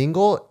you're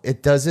single,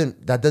 that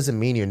doesn't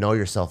mean you know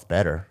yourself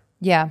better.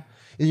 Yeah.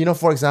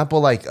 For example,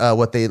 like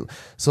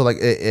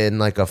in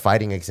like a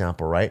fighting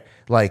example, right?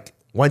 Like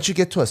once you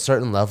get to a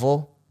certain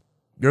level,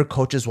 your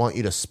coaches want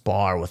you to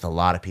spar with a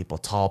lot of people,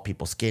 tall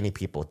people, skinny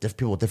people,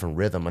 people with different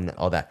rhythm and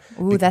all that.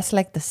 Ooh, that's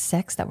like the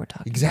sex that we're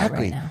talking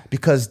Exactly. about right now.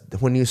 Because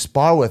when you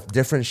spar with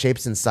different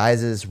shapes and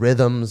sizes,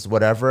 rhythms,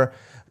 whatever,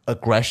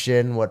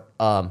 aggression,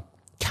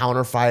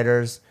 counter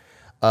fighters,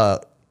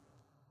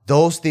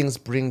 those things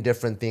bring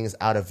different things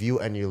out of you,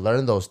 and you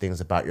learn those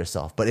things about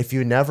yourself. But if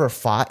you never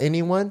fought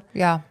anyone,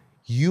 Yeah.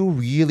 you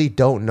really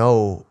don't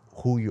know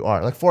who you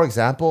are. Like, for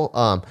example,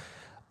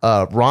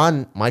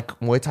 Ron, my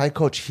Muay Thai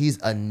coach, he's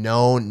a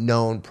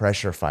known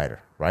pressure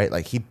fighter, right?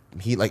 Like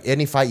he like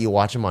any fight you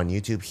watch him on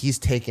YouTube, he's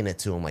taking it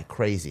to him like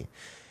crazy.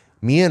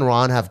 Me and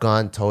Ron have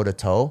gone toe to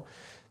toe,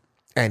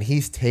 and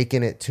he's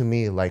taken it to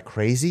me like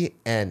crazy,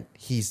 and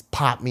he's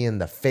popped me in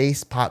the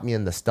face, popped me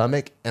in the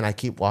stomach, and I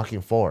keep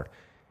walking forward.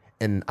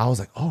 And I was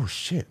like, oh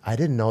shit, I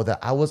didn't know that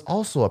I was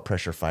also a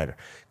pressure fighter.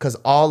 Because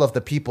all of the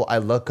people I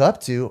look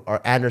up to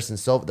are Anderson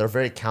Silva. They're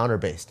very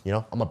counter-based. I'm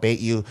going to bait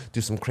you,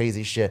 do some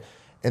crazy shit.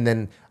 And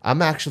then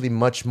I'm actually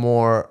much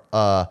more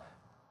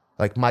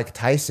like Mike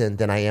Tyson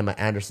than I am an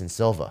Anderson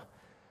Silva.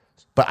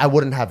 But I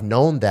wouldn't have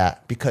known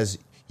that because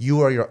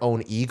you are your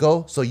own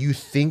ego. So you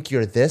think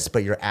you're this,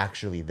 but you're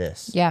actually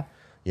this. Yeah.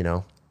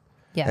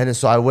 Yeah. And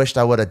so I wished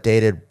I would have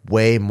dated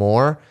way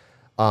more,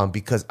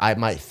 because I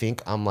might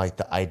think I'm like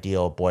the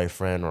ideal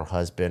boyfriend or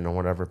husband or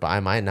whatever, but I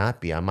might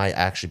not be. I might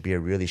actually be a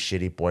really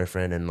shitty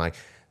boyfriend. And like,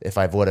 if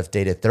I would have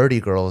dated 30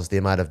 girls, they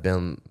might have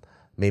been,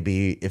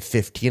 maybe if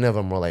 15 of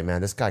them were like,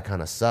 man, this guy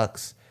kind of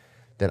sucks,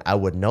 then I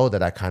would know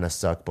that I kind of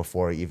suck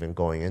before even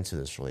going into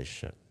this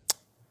relationship.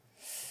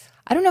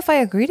 I don't know if I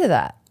agree to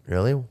that.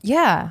 Really?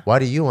 Yeah. Why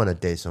do you want to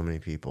date so many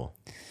people?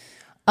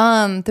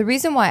 The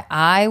reason why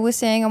I was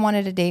saying I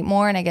wanted to date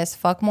more and I guess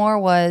fuck more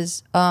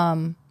was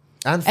And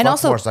fuck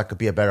also- more so I could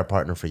be a better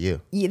partner for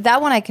you.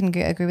 that one I can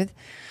agree with.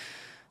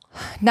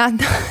 Not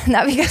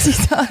because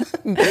he's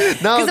not.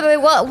 No,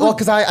 well,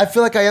 because I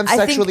feel like I am I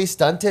think- sexually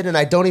stunted and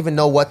I don't even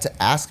know what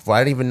to ask for.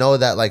 I don't even know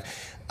that like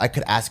I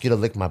could ask you to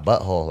lick my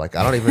butthole. Like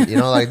I don't even,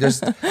 like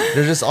there's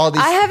just all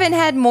these. I haven't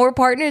had more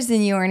partners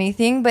than you or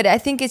anything, but I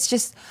think it's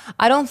just,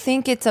 I don't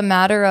think it's a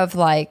matter of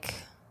like,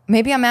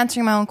 maybe I'm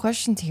answering my own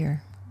questions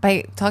here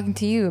by talking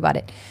to you about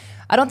it.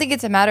 I don't think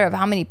it's a matter of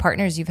how many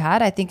partners you've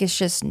had. I think it's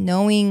just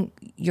knowing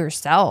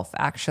yourself,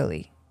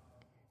 actually.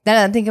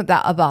 Then I think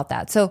about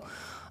that. So,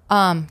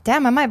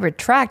 damn, I might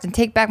retract and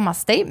take back my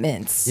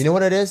statements. You know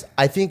what it is?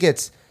 I think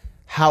it's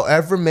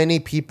however many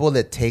people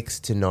it takes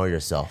to know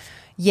yourself.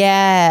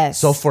 Yes.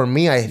 So for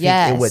me, I think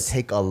Yes. it would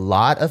take a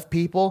lot of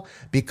people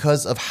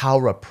because of how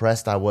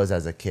repressed I was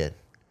as a kid.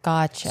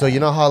 Gotcha. So you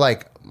know how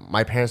like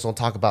my parents don't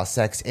talk about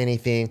sex,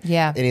 anything,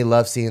 Yeah. any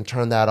love scene,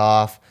 turn that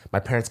off. My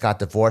parents got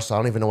divorced, so I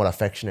don't even know what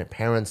affectionate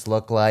parents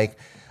look like.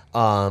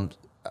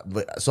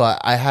 So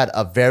I had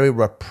a very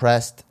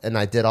repressed, and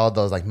I did all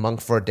those like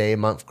monk for a day,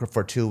 monk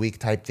for 2 week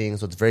type things.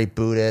 So it's very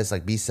Buddhist,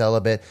 like be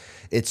celibate.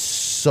 It's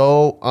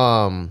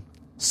so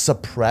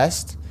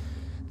suppressed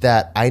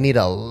that I need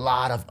a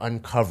lot of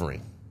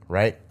uncovering,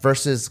 right?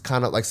 Versus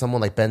kind of like someone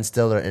like Ben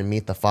Stiller and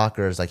Meet the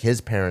Fockers, like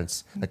his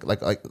parents,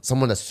 like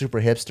someone that's super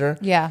hipster.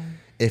 Yeah.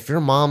 If your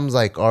mom's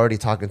like already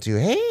talking to you,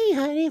 hey,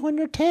 honey, when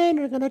you're 10,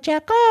 you're going to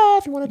jack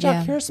off. You want to jack,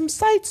 Yeah. here's some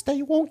sites that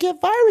you won't get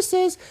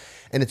viruses.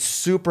 And it's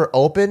super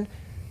open.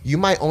 You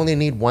might only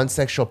need one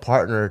sexual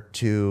partner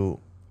to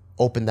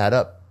open that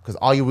up. Because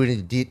all you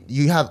really need,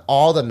 you have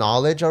all the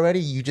knowledge already.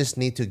 You just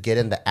need to get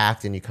in the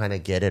act and you kind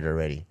of get it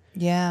already.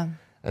 Yeah.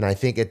 And I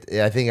think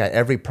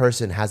every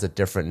person has a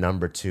different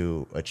number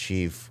to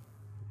achieve.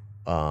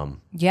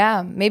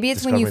 Yeah. Maybe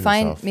it's when you Discovering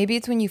find, themselves. maybe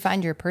it's when you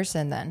find your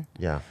person then.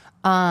 Yeah.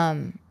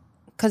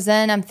 Because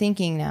then I'm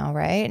thinking now,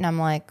 right? And I'm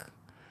like,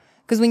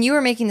 because when you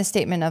were making the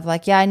statement of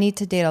like, yeah, I need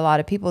to date a lot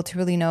of people to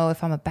really know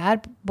if I'm a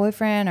bad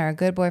boyfriend or a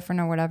good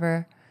boyfriend or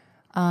whatever.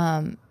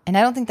 And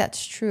I don't think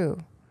that's true.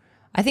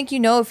 I think you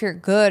know if you're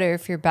good or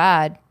if you're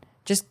bad,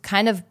 just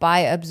kind of by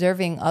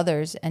observing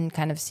others and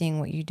kind of seeing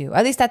what you do.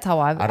 At least that's how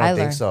I I don't learn.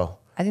 think so.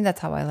 I think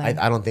that's how I learn.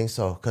 I don't think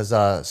so. Because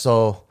so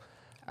Or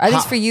at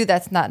least for you,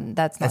 that's not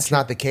it's true.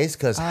 not the case.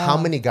 Because how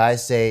many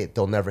guys say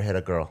they'll never hit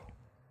a girl?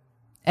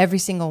 Every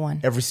single one.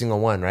 Every single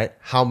one, right?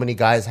 How many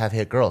guys have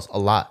hit girls? A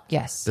lot.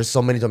 Yes. There's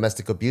so many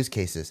domestic abuse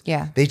cases.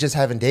 Yeah. They just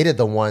haven't dated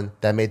the one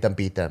that made them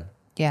beat them,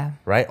 Yeah.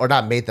 right? Or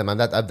not made them. And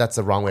that's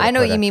the wrong way to I know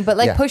put what you it. mean, but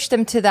like Yeah. push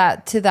them to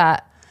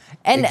that.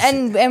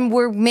 And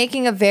we're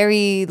making a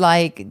very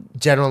like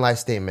Generalized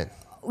statement.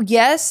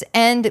 yes,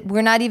 and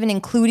we're not even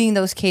including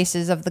those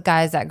cases of the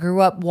guys that grew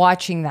up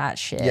watching that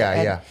shit. Yeah,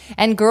 and, yeah.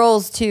 And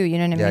girls too, you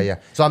know what I Yeah, mean? yeah.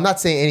 So I'm not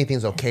saying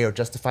anything's okay or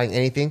justifying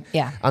anything.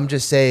 Yeah. I'm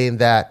just saying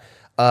that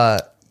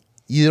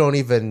you don't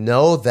even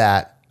know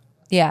that.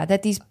 Yeah,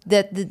 that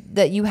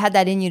you had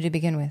that in you to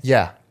begin with.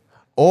 Yeah.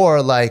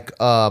 Or like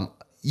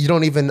you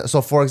don't even,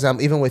 so for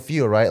example, even with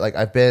you, right? Like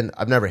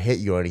I've never hit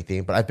you or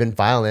anything, but I've been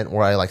violent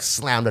where I like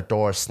slammed a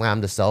door,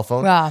 slammed a cell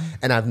phone. Yeah.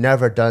 And I've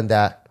never done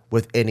that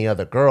with any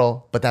other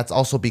girl, but that's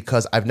also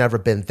because I've never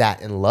been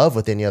that in love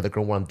with any other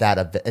girl where I'm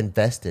that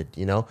invested,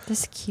 you know?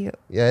 That's cute.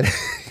 Yeah.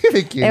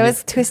 Thank you. It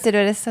was twisted,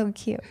 but it's so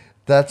cute.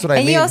 That's what I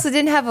And mean. you also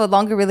didn't have a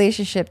longer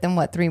relationship than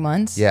what, 3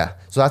 months? Yeah.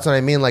 So that's what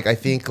I mean. Like, I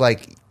think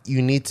like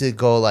you need to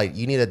go, like,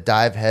 you need to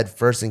dive head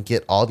first and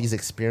get all these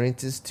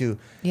experiences to,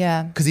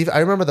 Yeah. because I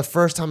remember the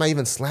first time I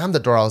even slammed the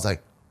door, I was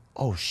like,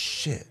 oh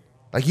shit.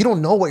 Like, you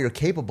don't know what you're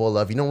capable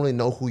of. You don't really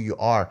know who you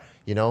are,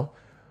 you know?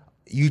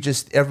 You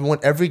just,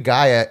 every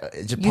guy,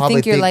 You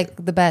think you're like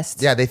the best.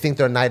 yeah, they think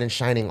they're knight in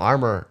shining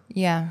armor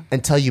Yeah.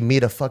 until you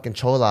meet a fucking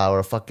chola or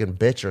a fucking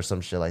bitch or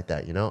some shit like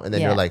that, you know? And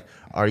then Yeah. you're like,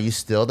 are you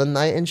still the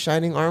knight in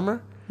shining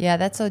armor? Yeah,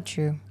 that's so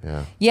true.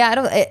 Yeah.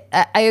 Yeah,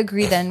 I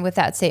agree then with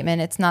that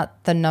statement. It's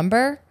not the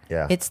number.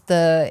 Yeah. It's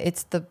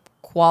the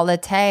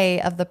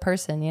quality of the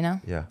person, you know?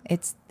 Yeah.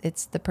 It's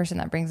the person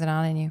that brings it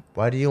on in you.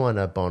 Why do you want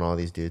to bone all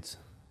these dudes?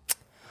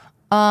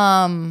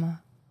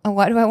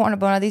 Why do I want to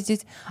bone all these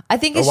dudes? I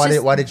think it's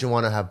Why did you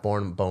want to have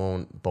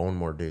bone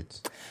more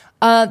dudes?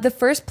 the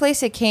first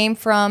place it came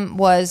from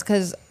was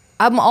because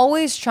I'm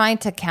always trying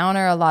to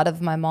counter a lot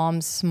of my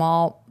mom's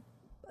small.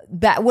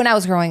 When I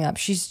was growing up,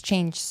 she's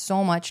changed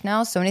so much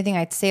now. So anything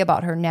I'd say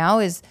about her now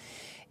is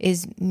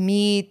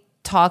me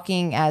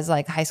talking as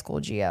like high school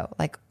Gio,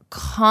 like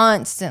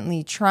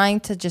constantly trying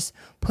to just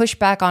push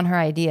back on her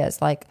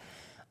ideas. Like,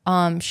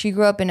 she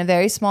grew up in a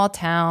very small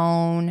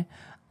town.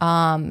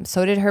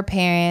 So did her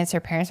parents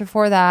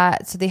before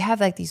that. So they have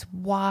like these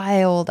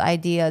wild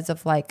ideas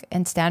of like,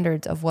 and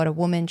standards of what a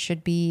woman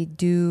should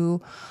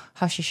do,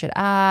 how she should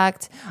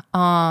act.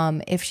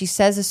 If she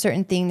says a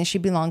certain thing, then she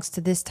belongs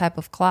to this type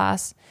of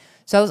class.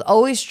 So I was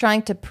always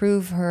trying to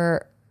prove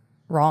her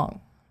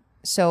wrong.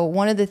 So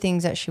one of the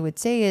things that she would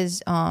say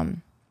is,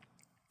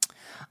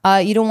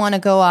 you don't want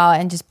to go out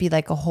and just be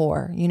like a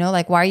whore, you know,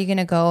 like, why are you going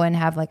to go and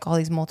have like all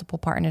these multiple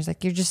partners?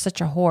 Like, you're just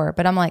such a whore.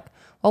 But I'm like,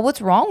 well,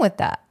 what's wrong with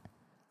that?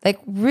 Like,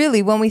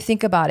 really, when we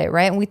think about it,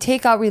 right? And we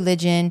take out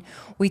religion,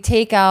 we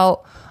take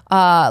out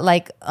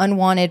like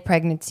unwanted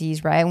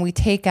pregnancies, right? And we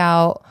take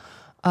out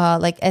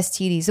like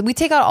STDs. So we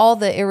take out all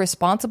the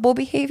irresponsible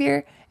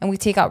behavior and we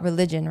take out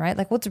religion, right?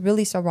 Like, what's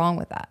really so wrong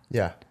with that?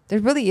 Yeah. There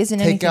really isn't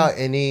anything. Take out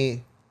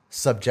any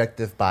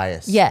subjective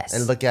bias. Yes.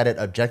 And look at it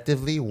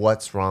objectively.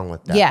 What's wrong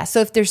with that? Yeah. So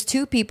if there's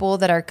two people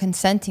that are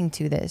consenting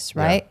to this,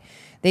 right? Yeah.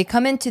 They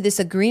come into this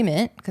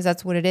agreement, because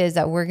that's what it is,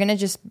 that we're going to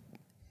just,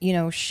 you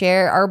know,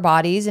 share our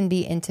bodies and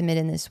be intimate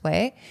in this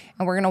way.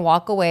 And we're going to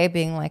walk away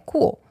being like,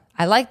 cool,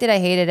 I liked it, I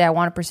hated it, I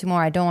want to pursue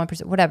more, I don't want to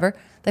pursue, whatever.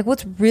 Like,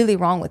 what's really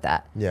wrong with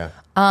that? Yeah.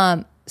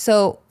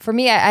 So for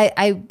me,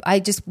 I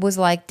just was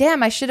like,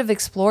 damn, I should have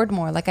explored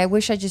more. Like, I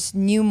wish I just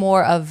knew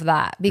more of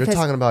that. Because you're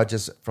talking about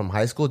just from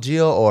high school,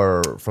 Gio,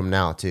 or from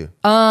now too?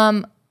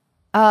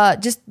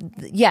 Just,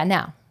 yeah,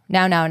 now.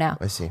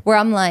 I see. Where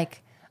I'm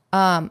like,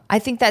 I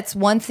think that's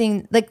one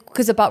thing, like,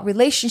 because about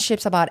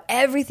relationships, about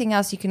everything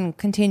else, you can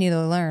continue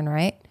to learn,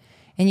 right?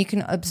 And you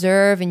can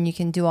observe and you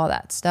can do all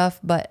that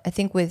stuff. But I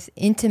think with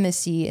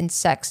intimacy and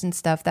sex and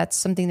stuff, that's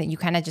something that you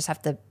kind of just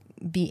have to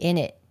be in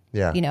it.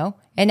 Yeah. You know?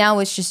 And now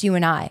it's just you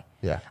and I.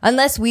 Yeah.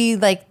 Unless we,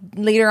 like,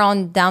 later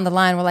on down the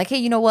line, we're like, hey,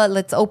 you know what?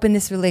 Let's open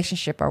this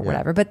relationship or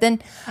whatever. But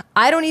then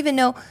I don't even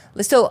know.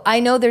 So I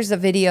know there's a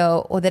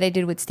video that I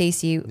did with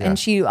Stacy, and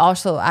she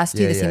also asked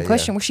you the same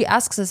question, where she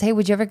asks us, hey,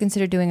 would you ever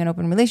consider doing an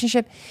open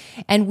relationship?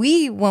 And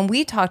when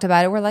we talked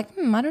about it, we're like,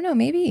 I don't know,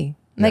 maybe.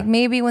 Like,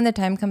 maybe when the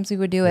time comes, we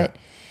would do it.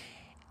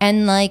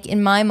 And, like,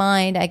 in my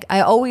mind,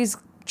 I always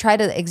try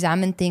to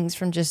examine things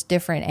from just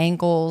different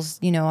angles.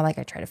 You know, like,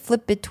 I try to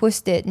flip it,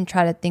 twist it, and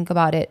try to think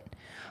about it.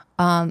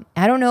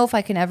 I don't know if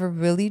I can ever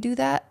really do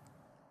that.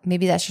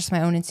 Maybe that's just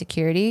my own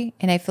insecurity.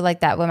 And I feel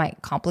like that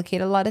might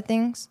complicate a lot of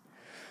things.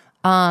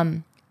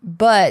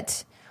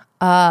 But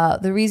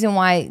the reason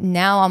why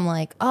now I'm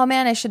like, oh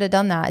man, I should have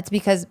done that. It's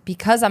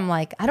because I'm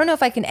like, I don't know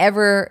if I can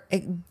ever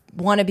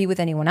want to be with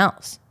anyone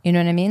else. You know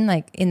what I mean?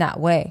 Like, in that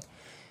way.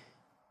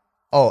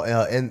 Oh,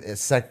 and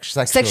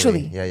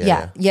sexually.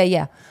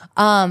 Yeah.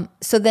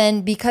 So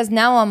then, because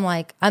now I'm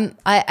like,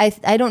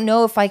 I don't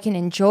know if I can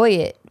enjoy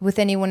it with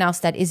anyone else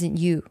that isn't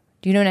you.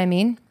 Do you know what I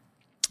mean?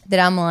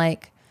 That I'm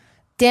like,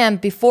 damn,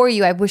 before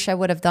you, I wish I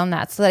would have done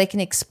that so that I can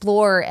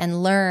explore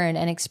and learn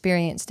and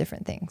experience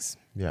different things.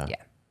 Yeah.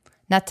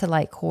 Not to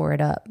like whore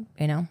it up,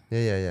 you know?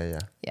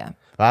 Yeah. Yeah.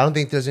 But I don't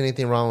think there's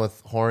anything wrong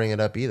with whoring it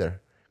up either,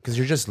 because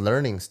you're just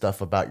learning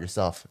stuff about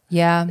yourself.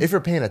 Yeah. If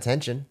you're paying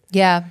attention.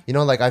 Yeah. You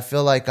know, like, I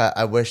feel like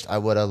I wished I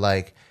would have,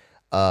 like,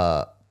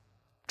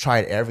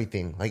 tried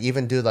everything. Like,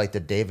 even do, like, the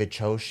David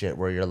Cho shit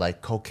where you're,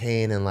 like,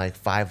 cocaine and, like,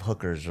 5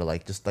 hookers or,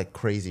 like, just, like,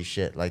 crazy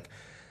shit. Like,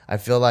 I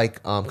feel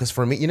like, because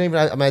for me, you know,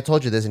 I mean, I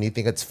told you this and you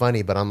think it's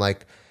funny, but I'm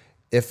like,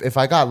 if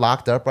I got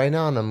locked up right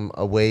now and I'm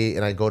away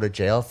and I go to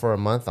jail for a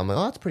month, I'm like,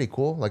 oh, that's pretty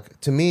cool.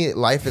 Like, to me,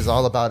 life is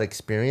all about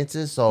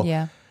experiences. So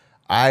Yeah.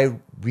 I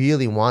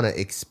really want to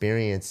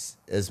experience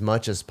as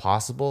much as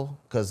possible,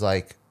 because,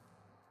 like,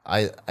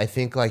 I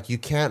think, like, you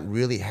can't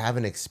really have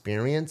an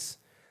experience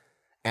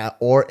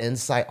or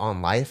insight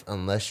on life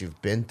unless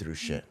you've been through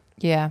shit.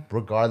 Yeah.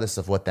 Regardless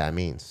of what that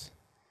means.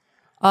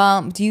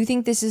 Do you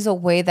think this is a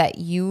way that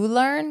you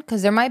learn?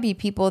 Because there might be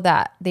people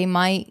that they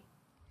might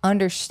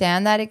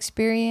understand that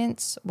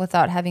experience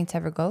without having to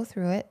ever go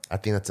through it. I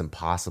think that's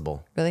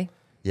impossible. Really?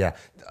 Yeah.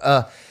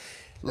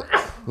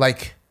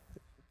 Like,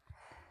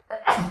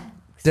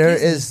 there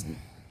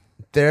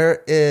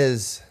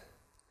is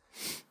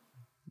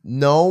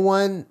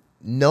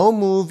no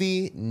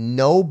movie,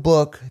 no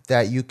book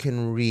that you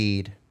can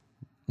read,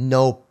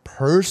 no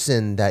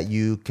person that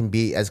you can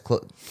be as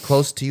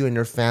close to you and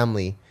your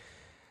family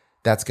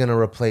that's going to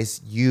replace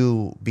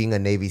you being a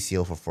Navy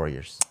SEAL for 4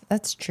 years.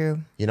 That's true.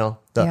 You know,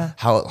 Yeah.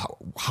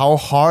 how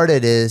hard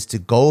it is to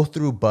go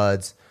through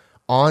buds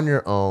on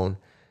your own,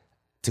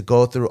 to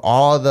go through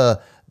all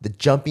the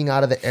jumping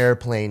out of the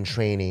airplane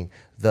training,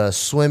 the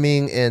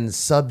swimming in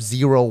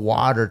sub-zero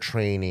water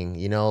training,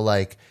 you know,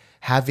 like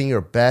having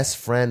your best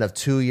friend of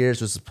 2 years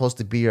who's supposed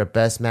to be your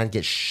best man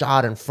get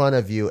shot in front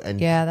of you,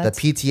 and the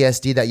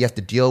PTSD that you have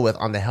to deal with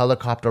on the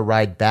helicopter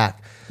ride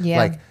back. Yeah.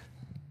 Like,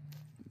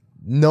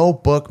 no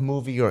book,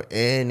 movie, or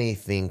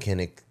anything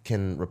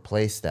can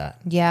replace that.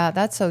 Yeah,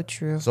 that's so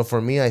true. So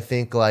for me, I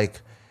think, like,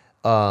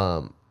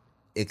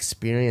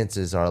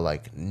 experiences are,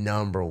 like,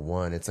 number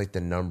one. It's like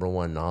the number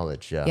one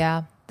knowledge. Yeah.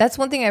 Yeah. That's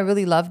one thing I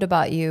really loved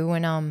about you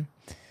when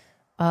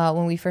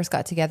we first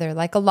got together.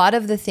 Like, a lot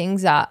of the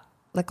things that,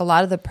 like, a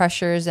lot of the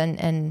pressures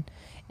and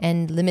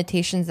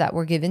limitations that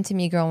were given to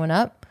me growing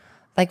up,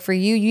 Like for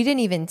you, you didn't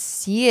even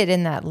see it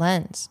in that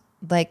lens.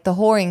 Like the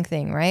whoring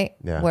thing, right?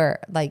 Yeah. Where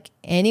like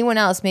anyone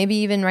else, maybe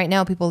even right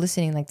now, people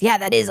listening, like, yeah,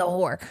 that is a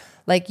whore.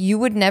 Like you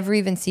would never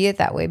even see it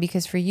that way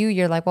because for you,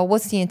 you're like, well,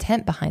 what's the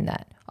intent behind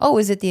that? Oh,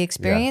 is it the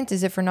experience?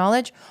 Is it for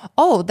knowledge?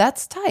 Oh,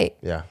 that's tight.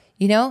 Yeah.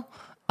 You know?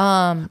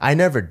 I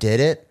never did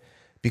it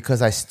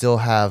because I still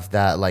have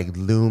that like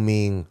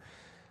looming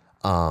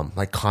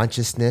like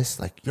consciousness,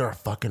 like you're a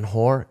fucking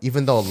whore.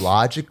 Even though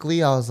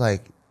logically I was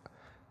like,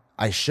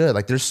 I should.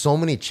 Like there's so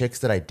many chicks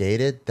that I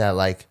dated that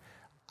like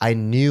I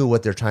knew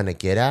what they're trying to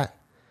get at,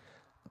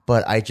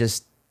 but I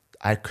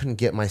couldn't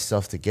get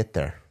myself to get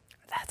there.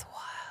 That's wild.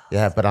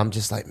 Yeah, but I'm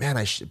just like,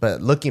 man,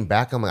 but looking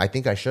back, I'm like, I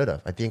think I should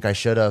have. I think I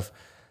should have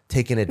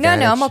taken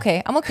advantage. No, I'm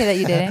okay. I'm okay that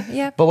you didn't.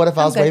 Yeah. But what if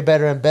I was good. way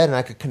better in bed and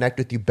I could connect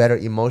with you better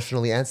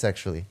emotionally and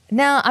sexually?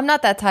 No, I'm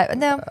not that type.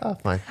 No. Oh,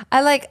 fine. I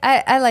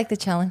like the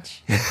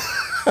challenge.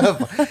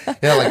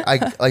 Yeah,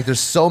 like there's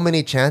so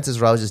many chances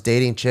where I was just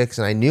dating chicks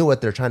and I knew what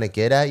they're trying to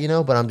get at, you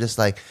know, but I'm just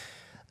like,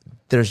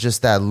 there's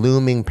just that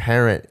looming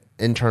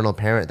internal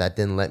parent that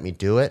didn't let me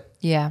do it.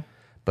 Yeah.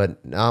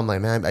 But now I'm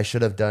like, man, I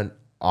should have done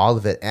all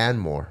of it and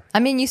more.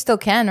 I mean, you still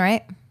can,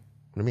 right?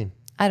 What do you mean?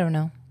 I don't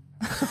know.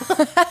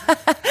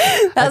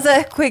 That was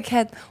a quick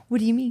head. What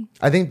do you mean?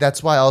 I think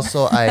that's why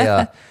also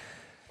I,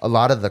 a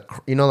lot of the,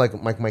 you know, like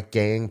my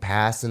gang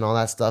past and all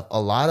that stuff,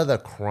 a lot of the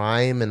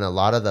crime and a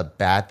lot of the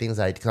bad things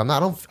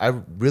because I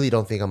really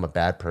don't think I'm a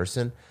bad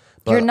person.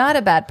 But, You're not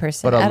a bad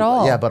person at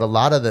all. Yeah, but a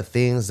lot of the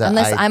things that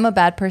unless I'm a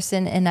bad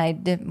person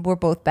and we're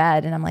both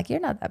bad, and I'm like, you're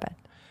not that bad.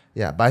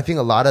 Yeah, but I think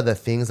a lot of the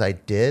things I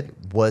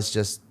did was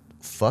just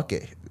fuck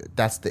it.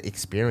 That's the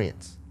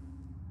experience.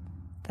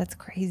 That's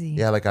crazy.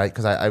 Yeah, like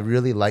because I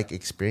really like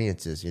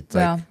experiences. It's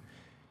Yeah. like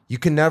you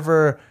can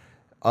never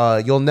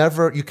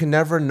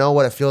know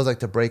what it feels like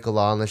to break a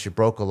law unless you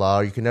broke a law.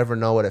 Or you can never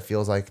know what it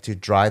feels like to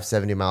drive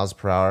 70 miles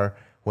per hour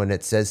when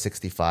it says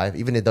 65,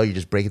 even though you're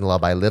just breaking the law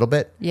by a little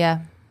bit.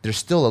 Yeah. There's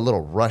still a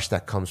little rush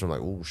that comes from like,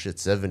 oh shit,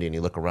 70, and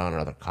you look around at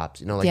other cops.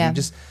 You know, like Yeah. you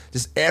just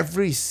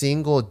every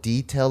single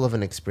detail of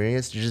an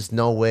experience. There's just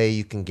no way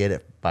you can get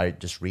it by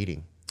just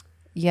reading.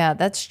 Yeah,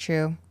 that's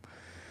true.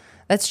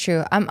 That's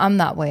true. I'm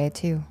that way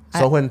too.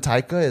 So when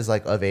Taika is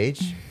like of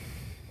age,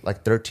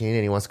 like 13,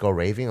 and he wants to go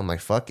raving, I'm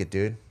like, fuck it,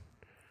 dude.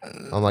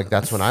 I'm like,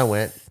 that's when I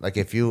went. Like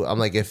if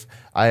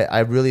I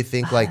really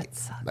think like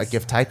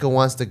if Taika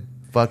wants to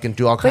fucking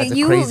do all kinds But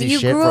of crazy you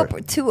shit. grew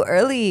up too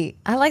early.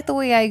 I like the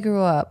way I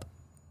grew up.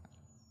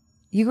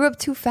 You grew up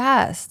too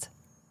fast.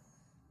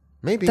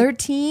 Maybe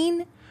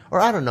 13? or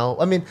I don't know.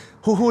 I mean,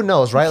 who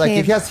knows, right? Like Okay.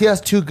 if he has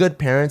two good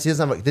parents,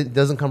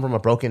 doesn't come from a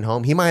broken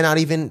home. He might not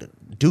even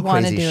do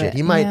Wanna crazy do shit.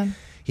 it,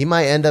 He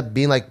might end up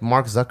being like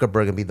Mark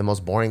Zuckerberg and be the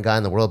most boring guy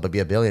in the world, but be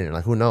a billionaire.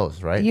 Like who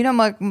knows, right? You know,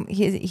 Mark,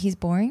 he's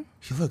boring.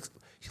 He looks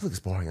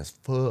boring as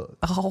fuck.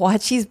 Oh,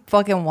 watch, he's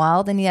fucking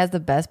wild, and he has the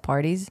best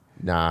parties.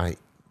 Nah,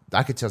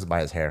 I could tell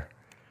by his hair.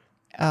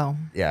 Oh,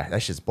 Yeah,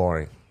 that shit's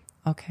boring.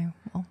 okay.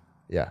 Well,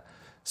 Yeah.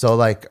 So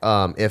like,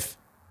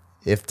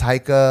 if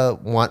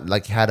Taika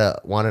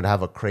wanted to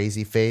have a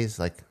crazy phase,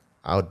 like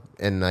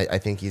I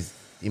think he's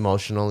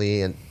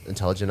emotionally and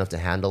intelligent enough to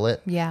handle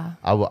it. yeah.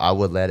 I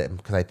would let it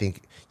because I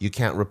think you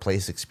can't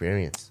replace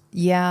experience.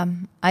 Yeah.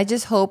 I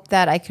just hope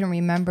that I can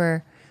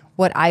remember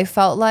what I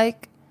felt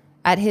like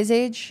at his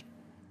age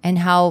and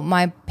how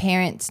my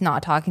parents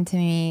not talking to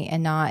me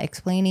and not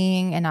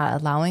explaining and not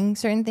allowing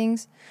certain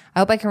things. I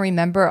hope I can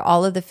remember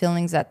all of the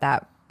feelings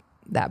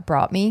that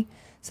brought me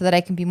so that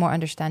I can be more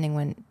understanding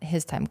when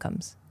his time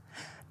comes.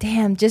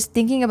 Damn, just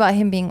thinking about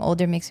him being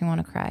older makes me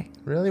want to cry.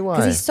 Really? Why?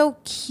 Because he's so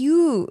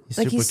cute. He's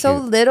Like super he's so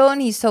cute. little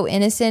and he's so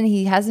innocent.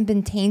 He hasn't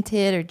been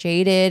tainted or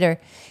jaded, or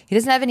he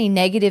doesn't have any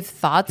negative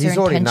thoughts He's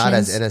or already intentions. not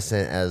as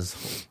innocent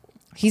as,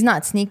 He's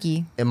not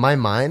sneaky. in my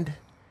mind,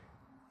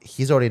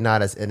 he's already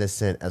not as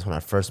innocent as when I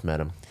first met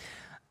him.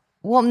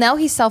 Well, now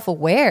he's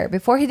self-aware.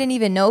 Before he didn't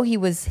even know he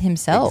was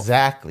himself.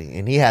 Exactly.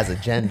 And he has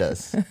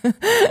agendas.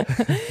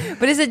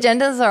 But his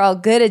agendas are all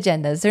good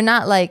agendas. They're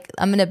not like,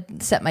 I'm going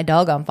to set my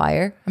dog on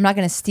fire. I'm not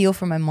going to steal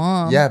from my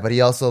mom. Yeah, but he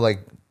also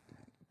like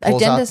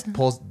Agendas.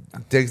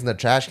 digs in the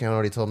trash can. I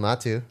already told him not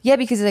to. Yeah,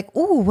 because he's like,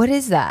 ooh, what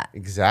is that?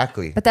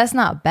 Exactly. But that's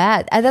not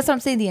bad. That's what I'm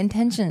saying, the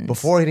intentions.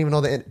 Before he didn't even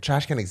know the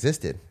trash can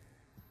existed.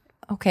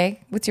 Okay,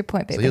 what's your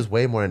point, So baby? he was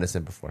way more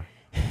innocent before.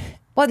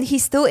 Well,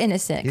 he's still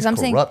innocent. He's Because I'm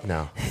saying, corrupt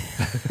now.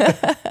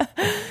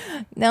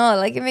 no,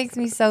 like it makes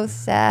me so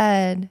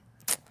sad.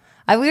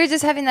 We were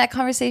just having that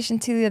conversation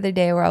too the other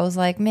day where I was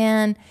like,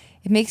 man,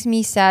 it makes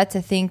me sad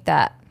to think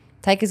that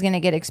Taika's going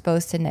to get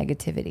exposed to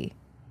negativity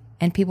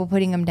and people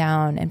putting him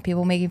down and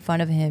people making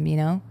fun of him, you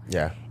know?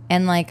 Yeah.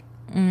 And like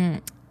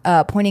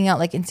pointing out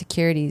like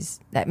insecurities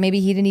that maybe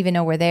he didn't even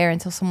know were there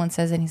until someone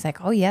says it and he's like,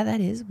 oh yeah, that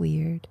is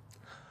weird.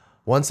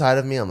 One side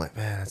of me, I'm like,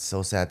 man, that's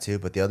so sad too.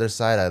 But the other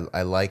side,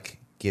 I like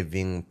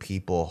giving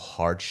people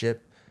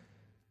hardship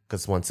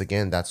because once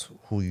again, that's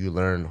who you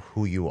learn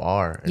who you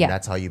are. And Yeah.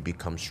 that's how you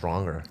become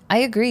stronger. I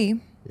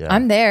agree. Yeah.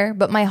 I'm there,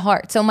 but my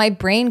heart, so my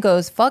brain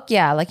goes, fuck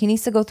yeah. Like he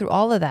needs to go through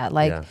all of that.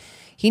 Like Yeah.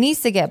 he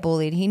needs to get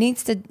bullied. He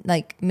needs to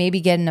like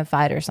maybe get in a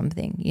fight or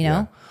something, you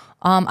know?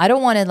 I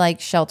don't want to like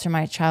shelter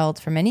my child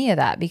from any of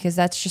that because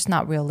that's just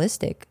not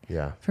realistic.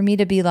 Yeah. For me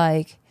to be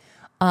like,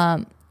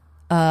 yeah,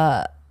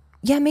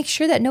 make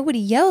sure that nobody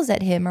yells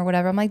at him or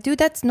whatever. I'm like, dude,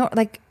 that's not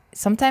like,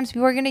 sometimes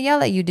people are going to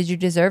yell at you. Did you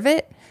deserve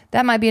it?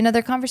 That might be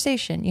another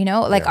conversation, you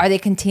know? Like, Yeah. are they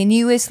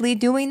continuously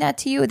doing that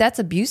to you? That's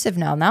abusive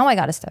now. Now I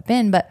got to step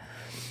in. But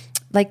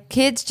like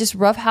kids just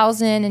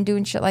roughhousing and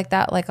doing shit like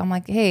that. Like, I'm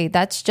like, hey,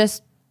 that's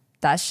just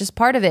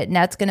part of it. And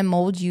that's going to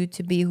mold you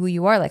to be who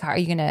you are. Like, how are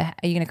you going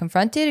to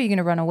confront it? Or are you going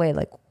to run away?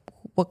 Like,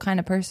 what kind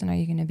of person are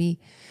you going to be?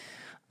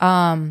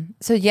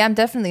 So yeah, I'm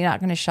definitely not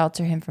going to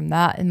shelter him from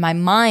that. In my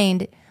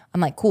mind,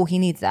 I'm like, cool, he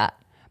needs that.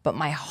 But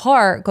my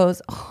heart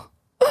goes, oh,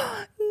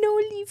 no,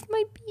 leave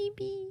my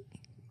baby.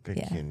 Good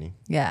Yeah. cutie.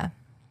 Yeah.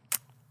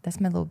 That's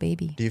my little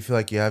baby. Do you feel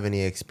like you have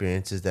any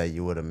experiences that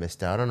you would have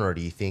missed out on, or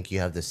do you think you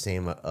have the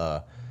same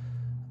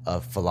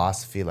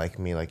philosophy like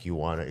me, like you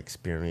want to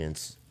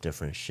experience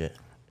different shit?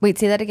 Wait,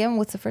 say that again.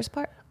 What's the first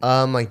part?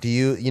 Like, do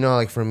you know,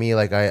 like for me,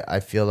 like I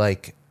feel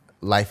like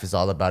life is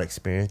all about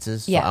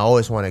experiences. So Yeah. I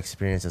always want to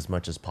experience as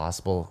much as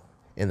possible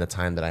in the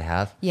time that I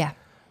have. Yeah.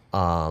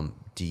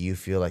 Do you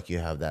feel like you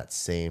have that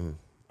same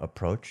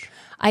approach?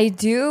 I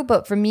do,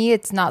 but for me,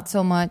 it's not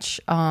so much.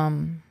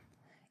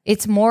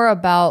 It's more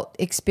about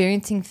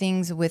experiencing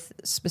things with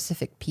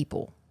specific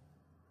people.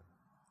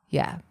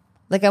 Yeah.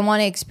 Like I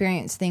want to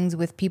experience things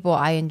with people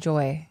I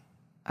enjoy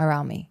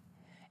around me.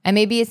 And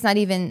maybe it's not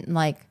even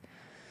like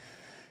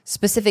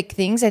specific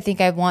things. I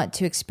think I want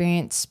to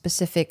experience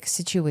specific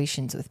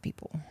situations with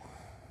people.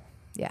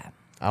 Yeah.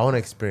 I want to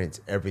experience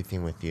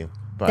everything with you.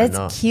 But I know,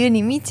 That's cute.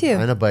 Me too.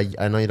 I know, but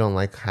I know you don't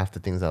like half the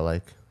things I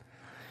like.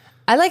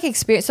 I like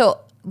experience. So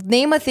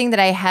name a thing that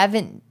I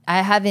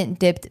haven't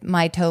dipped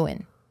my toe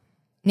in.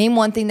 Name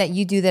one thing that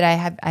you do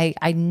that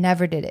I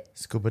never did it.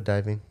 Scuba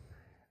diving.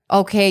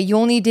 Okay, you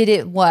only did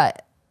it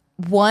what?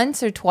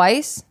 Once or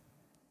twice?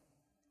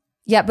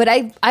 Yeah, but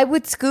I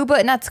would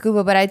not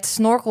scuba, but I'd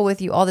snorkel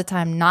with you all the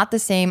time. Not the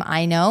same,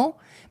 I know.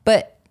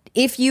 But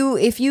if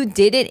you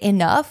did it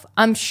enough,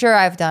 I'm sure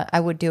I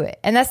would do it.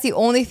 And that's the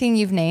only thing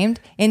you've named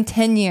in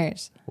 10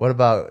 years. What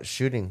about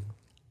shooting?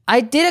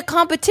 I did a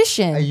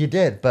competition. You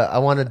did, but I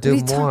want to do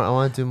We talk- more. I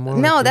want to do more.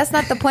 No, with that's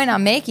not the point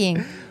I'm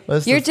making.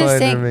 What's the You're just point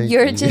saying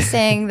you're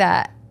making?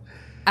 that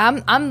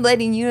I'm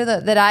letting you know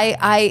that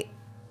I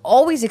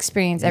always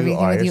experience everything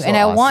are. with you You're and so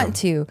I awesome. want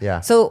to.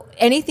 Yeah. So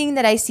anything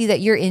that I see that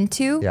you're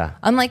into, Yeah.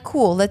 I'm like,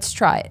 cool, let's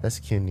try it. That's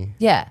cutie.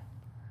 Yeah.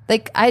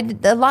 Like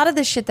a lot of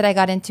the shit that I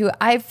got into,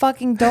 I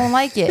fucking don't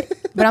like it.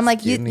 But I'm like,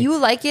 Excuse me. you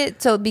like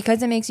it, so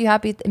because it makes you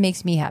happy, it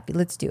makes me happy.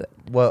 Let's do it.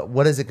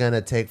 What is it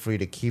gonna take for you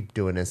to keep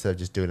doing it instead of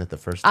just doing it the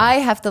first time? I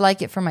have to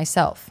like it for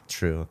myself.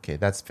 True. Okay,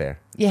 that's fair.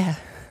 Yeah.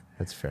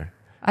 That's fair.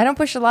 I don't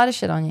push a lot of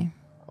shit on you.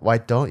 Why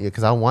don't you?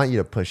 Because I want you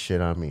to push shit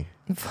on me.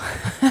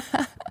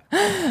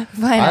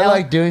 Fine. I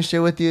like doing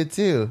shit with you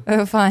too.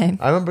 Fine.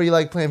 I remember you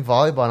like playing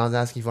volleyball, and I was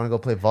asking if you want to go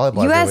play volleyball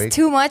You every asked week.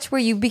 too much where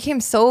you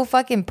became so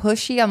fucking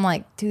pushy. I'm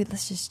like, dude,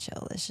 let's just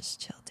chill. Let's just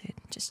chill, dude.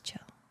 Just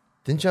chill.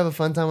 Didn't you have a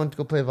fun time when I went to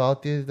go play volleyball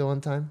with you the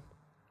one time?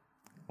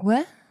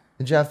 What?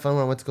 Did you have fun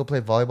when I went to go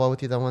play volleyball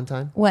with you that one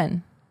time?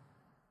 When?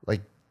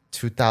 Like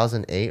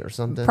 2008 or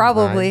something?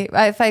 Probably.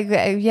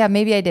 9? Yeah,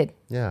 maybe I did.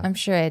 Yeah. I'm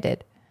sure I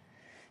did.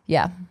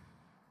 Yeah.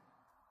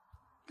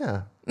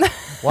 Yeah.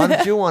 Why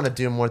don't you want to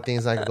do more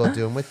things? I could go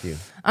do them with you.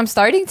 I'm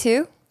starting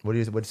to. What are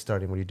you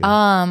starting? What are you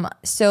doing?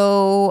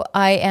 So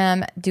I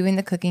am doing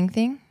the cooking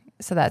thing.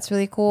 So that's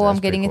really cool. That's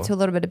I'm getting pretty into cool. a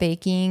little bit of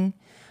baking.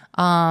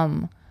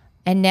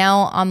 And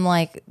now I'm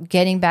like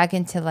getting back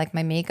into like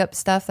my makeup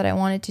stuff that I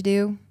wanted to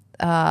do.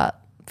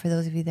 For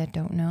those of you that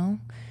don't know,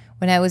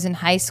 when I was in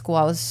high school,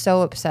 I was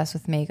so obsessed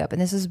with makeup.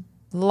 And this is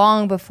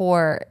long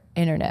before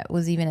internet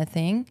was even a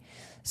thing.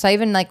 So I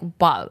even like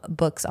bought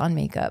books on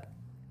makeup.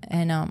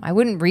 And I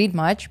wouldn't read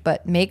much,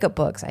 but makeup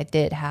books I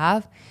did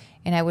have.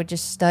 And I would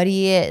just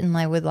study it and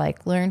I would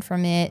like learn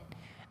from it.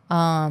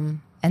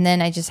 And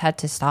then I just had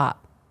to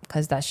stop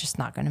because that's just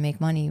not going to make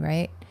money,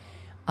 right?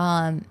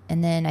 And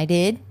then I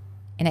did.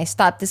 And I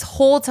stopped this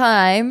whole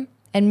time.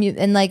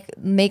 And like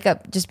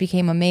makeup just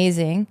became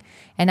amazing.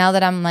 And now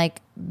that I'm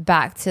like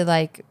back to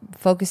like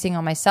focusing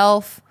on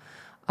myself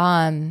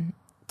 10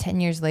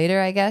 years later,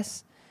 I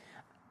guess.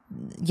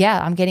 Yeah,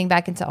 I'm getting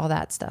back into all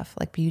that stuff,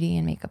 like beauty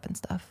and makeup and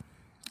stuff.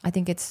 I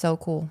think it's so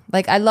cool.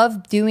 Like I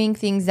love doing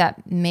things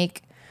that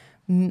make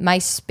my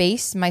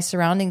space, my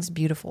surroundings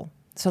beautiful.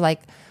 So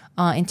like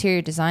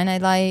interior design I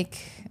like,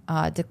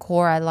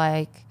 decor I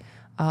like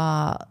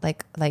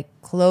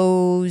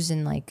clothes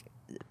and like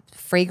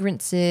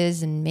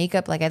fragrances and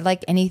makeup. Like I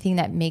like anything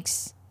that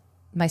makes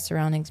my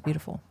surroundings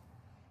beautiful.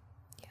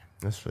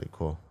 That's really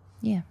cool.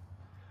 Yeah.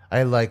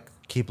 I like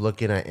keep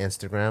looking at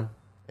Instagram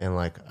and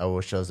like I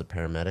wish I was a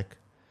paramedic.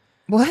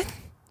 What?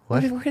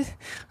 What?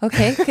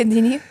 Okay,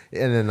 continue.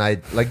 And then I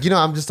like,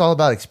 I'm just all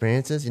about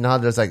experiences. You know how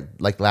there's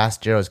like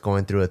last year I was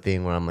going through a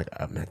thing where I'm like,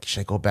 oh, man, should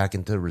I go back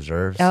into the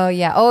reserves? Oh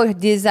yeah. Oh,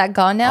 is that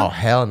gone Oh now?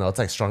 hell no, it's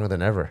like stronger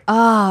than ever.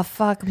 Oh,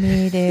 fuck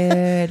me,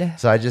 dude.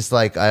 So I just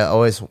like I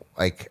always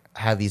like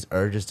have these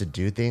urges to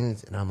do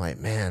things, and I'm like,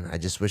 man, I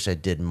just wish I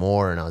did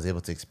more, and I was able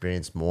to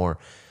experience more.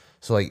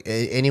 So like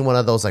any one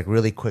of those like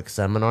really quick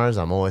seminars,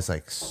 I'm always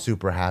like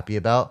super happy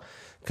about,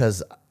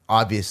 because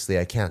obviously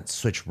I can't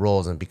switch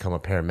roles and become a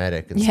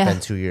paramedic and Yeah.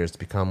 spend 2 years to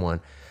become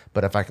one.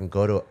 But if I can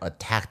go to a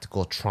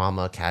tactical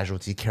trauma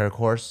casualty care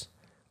course,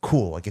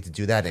 cool. I get to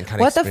do that and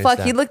kind of What the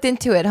fuck? You looked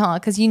into it, huh?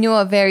 Because you knew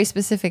a very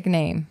specific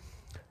name.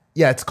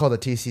 Yeah, it's called the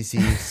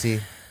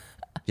TCCC.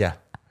 Yeah.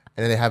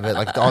 And then they have it,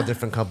 like all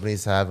different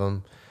companies have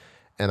them.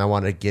 And I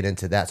wanted to get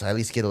into that. So I at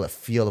least get a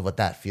feel of what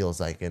that feels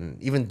like.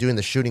 And even doing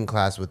the shooting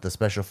class with the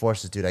special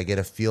forces dude, I get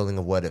a feeling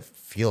of what it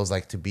feels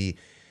like to be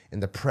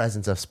in the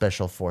presence of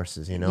special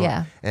forces, you know?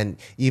 Yeah. And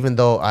even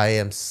though I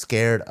am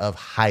scared of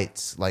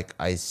heights, like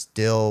I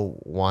still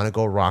want to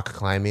go rock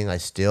climbing. I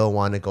still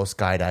want to go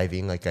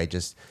skydiving. Like I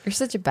just, You're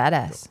such a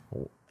badass.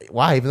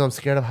 why? Even though I'm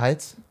scared of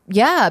heights?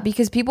 Yeah,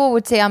 because people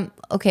would say, I'm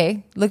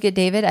okay. Look at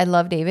David. I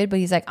love David, but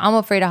he's like, I'm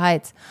afraid of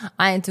heights.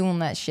 I ain't doing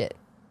that shit.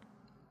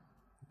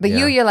 But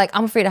Yeah. you're like,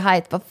 I'm afraid of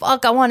heights, but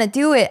fuck, I want to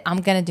do it.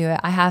 I'm going to do it.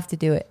 I have to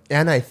do it.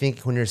 And I think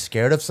when you're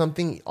scared of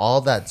something,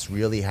 all that's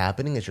really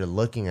happening is you're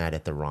looking at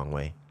it the wrong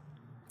way.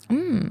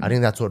 I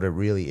think that's what it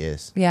really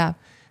is. Yeah.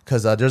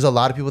 Because there's a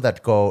lot of people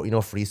that go, you know,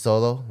 free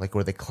solo, like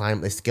where they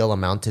scale a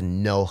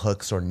mountain, no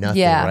hooks or nothing,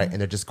 Yeah. right? And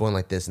they're just going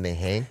like this and they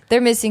hang.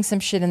 They're missing some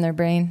shit in their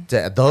brain.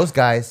 Those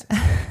guys,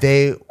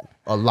 a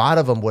lot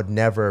of them would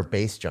never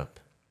base jump.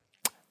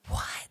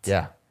 What?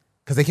 Yeah.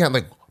 Because they can't,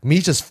 like, me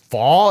just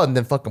fall and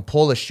then fucking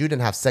pull a chute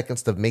and have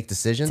seconds to make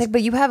decisions. It's like,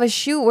 but you have a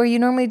chute where you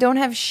normally don't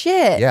have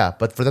shit. Yeah,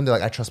 but for them, they're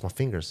like, I trust my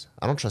fingers.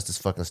 I don't trust this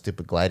fucking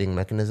stupid gliding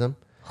mechanism.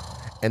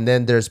 And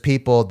then there's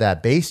people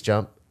that base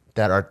jump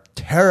that are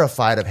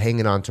terrified of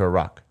hanging onto a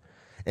rock.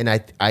 And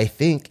I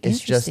think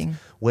it's just Interesting.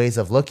 ways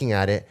of looking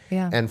at it.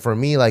 Yeah. And for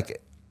me,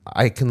 like,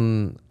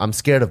 I'm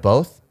scared of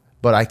both,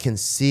 but I can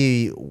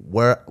see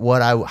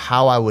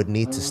how I would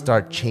need to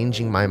start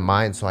changing my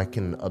mind so I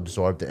can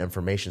absorb the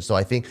information. So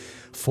I think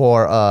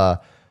for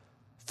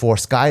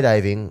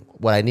skydiving,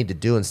 what I need to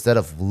do, instead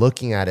of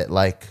looking at it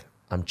like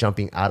I'm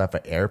jumping out of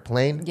an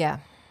airplane, Yeah.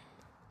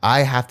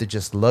 I have to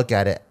just look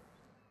at it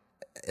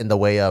in the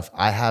way of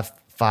I have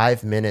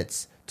 5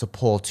 minutes to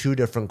pull 2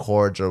 different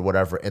cords or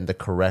whatever in the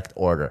correct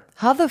order.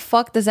 How the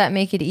fuck does that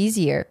make it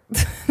easier?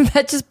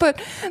 that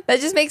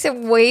just makes it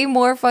way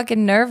more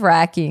fucking nerve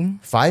wracking.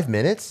 5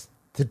 minutes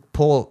to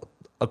pull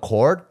a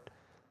cord?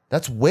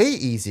 That's way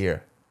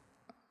easier.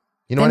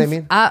 You know what I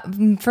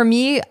mean? For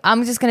me,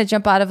 I'm just going to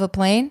jump out of a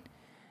plane.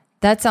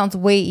 That sounds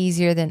way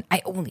easier than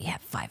I only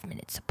have 5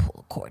 minutes to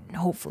pull a cord and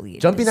hopefully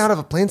Jumping out of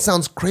a plane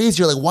sounds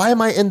crazy. You're like, why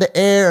am I in the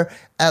air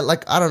at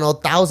like, I don't know,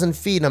 1,000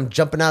 feet and I'm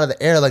jumping out of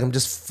the air like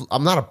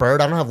I'm not a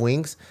bird. I don't have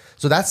wings.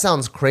 So that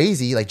sounds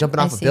crazy, like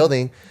jumping off a see.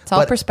 building. It's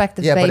all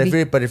perspective, yeah,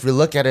 baby. But if you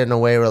look at it in a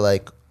way where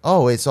like,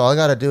 oh wait, so all I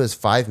gotta do is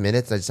 5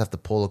 minutes. I just have to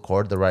pull a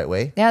cord the right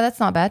way. Yeah, that's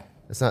not bad.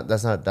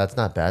 That's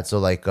not bad. So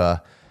like,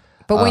 But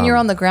when you're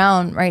on the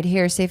ground right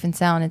here, safe and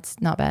sound, it's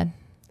not bad.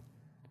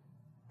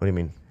 what do you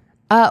mean?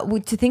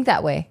 To think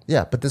that way.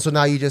 Yeah, but then so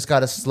now you just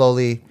gotta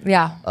slowly.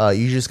 Yeah.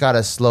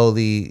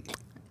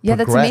 Yeah,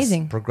 that's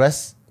amazing.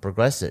 Progress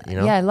it. You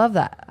know. Yeah, I love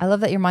that. I love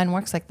that your mind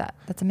works like that.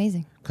 That's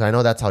amazing. Because I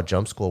know that's how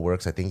jump school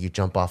works. I think you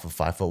jump off a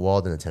 5-foot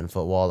wall, then a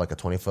 10-foot wall, like a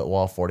 20-foot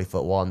wall,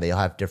 40-foot wall, and they all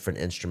have different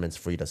instruments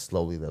for you to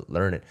slowly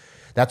learn it.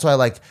 That's why,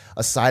 like,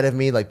 a side of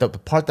me, like the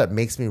part that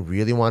makes me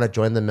really want to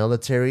join the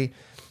military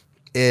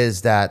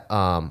is that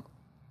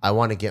I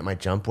want to get my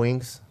jump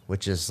wings,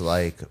 which is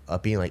like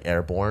being like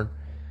airborne.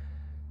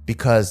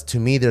 Because to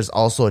me, there's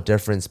also a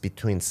difference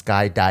between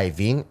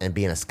skydiving and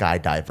being a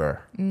skydiver.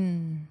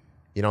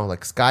 You know,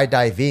 like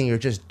skydiving, you're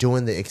just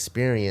doing the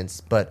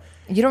experience, but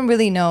You don't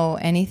really know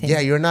anything. yeah,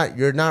 you're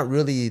not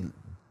really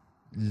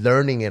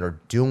learning it or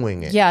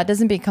doing it. Yeah, it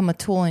doesn't become a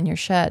tool in your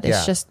shed. It's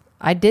Yeah. just,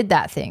 I did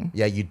that thing.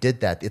 Yeah, you did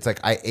that. It's like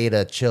I ate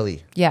a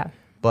chili. Yeah.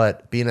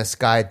 But being a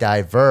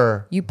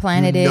skydiver, You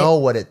planted you it. know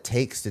what it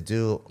takes to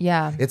do.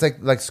 Yeah. It's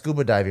like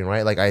scuba diving,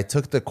 right? Like I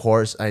took the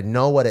course. I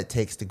know what it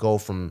takes to go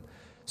from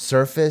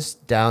surface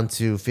down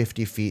to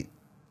 50 feet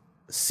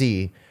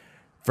sea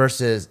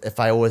versus if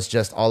I was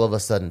just all of a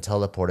sudden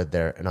teleported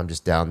there and I'm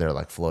just down there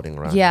like floating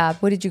around. Yeah.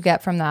 What did you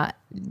get from that?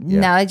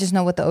 Now I just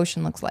know what the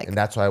ocean looks like. And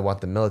that's why I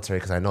want the military,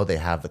 because I know they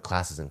have the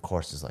classes and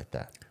courses like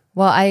that.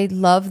 Well, I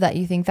love that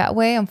you think that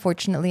way.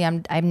 Unfortunately,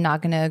 I'm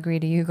not going to agree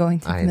to you going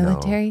to the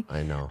military.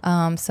 I know.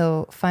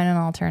 So find an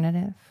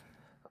alternative.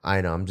 I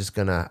know. I'm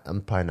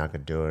probably not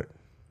going to do it.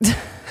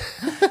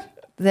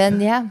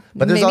 Then yeah,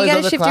 But there's maybe you always got to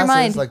other shift your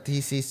classes mind. like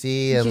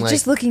TCC and You're like.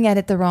 just looking at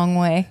it the wrong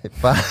way.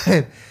 But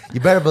you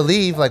better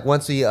believe, like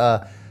once we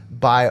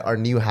buy our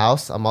new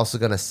house, I'm also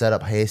gonna set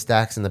up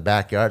haystacks in the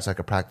backyard so I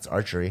can practice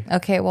archery.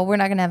 Okay, well, we're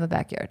not going to have a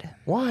backyard.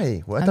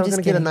 Why? Well, I I'm thought we were just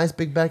gonna get a kidding. nice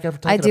big backyard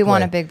for Taika I to do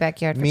want play. a big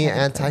backyard for Me Taika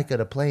and to play. Taika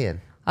to play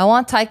in. I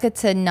want Taika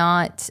to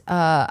not.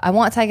 I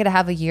want Taika to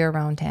have a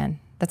year-round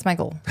tan. That's my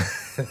goal.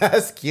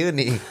 That's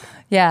cutie.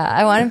 Yeah,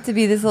 I want him to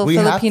be this little We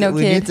Filipino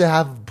we kid. need to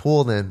have a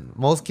pool then.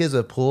 Most kids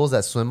with pools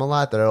that swim a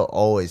lot, they're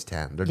always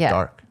tan. They're Yeah,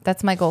 dark.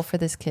 that's my goal for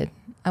this kid.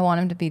 I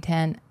want him to be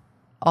tan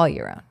all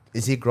year round.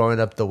 Is he growing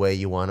up the way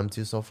you want him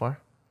to so far?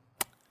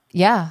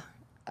 Yeah,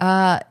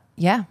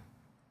 yeah.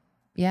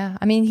 Yeah.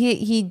 I mean,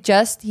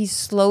 he's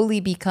slowly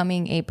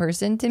becoming a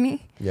person to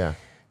me. Yeah.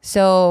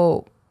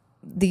 So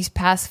these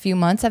past few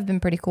months have been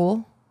pretty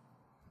cool.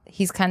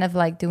 He's kind of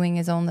like doing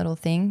his own little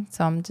thing.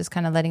 So I'm just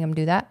kind of letting him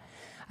do that.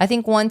 I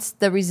think once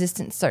the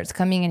resistance starts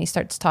coming and he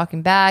starts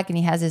talking back and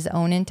he has his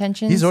own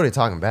intentions. He's already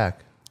talking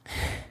back.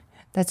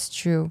 That's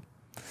true.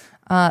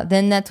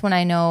 Then that's when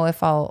I know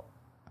if I'll...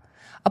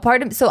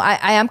 So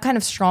I am kind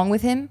of strong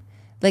with him.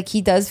 Like,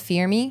 he does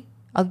fear me.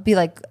 I'll be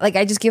like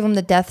I just give him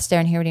the death stare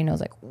and he already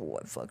knows, like, oh,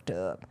 I fucked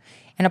up.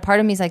 And a part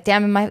of me is like,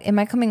 damn, am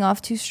I coming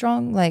off too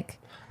strong? Like,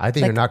 I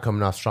think you're not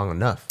coming off strong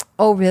enough.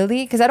 oh,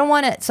 really? Because I don't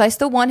want to... So I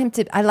still want him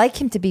to... I like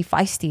him to be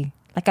feisty.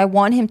 Like, I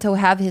want him to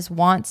have his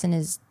wants and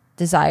his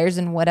desires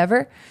and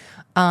whatever.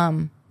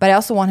 But I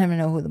also want him to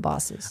know who the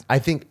boss is. I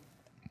think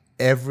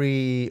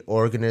every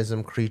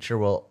organism, creature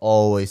will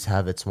always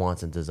have its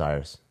wants and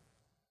desires.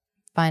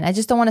 Fine. I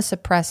just don't want to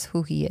suppress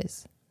who he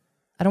is.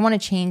 I don't want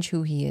to change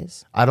who he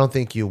is. I don't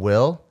think you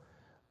will.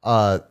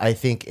 I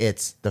think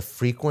it's the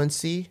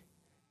frequency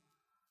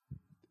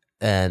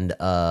and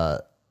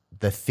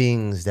the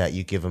things that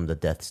you give him the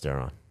death stare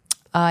on.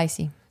 I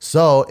see.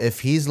 So if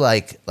he's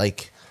like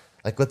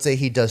let's say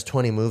he does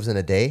 20 moves in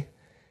a day,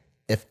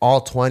 if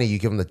all 20 you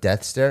give him the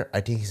death stare,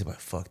 I think he's like,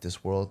 fuck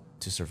this world,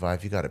 to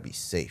survive you got to be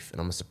safe and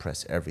I'm going to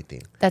suppress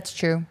everything. That's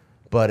true.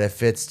 But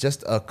if it's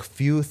just a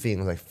few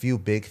things, like few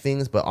big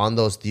things, but on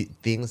those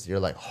things you're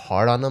like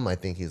hard on them, I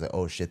think he's like,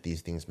 oh shit,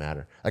 these things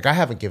matter. Like, I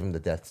haven't given him the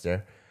death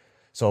stare.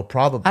 So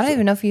probably I don't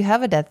even know if you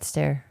have a death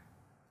stare.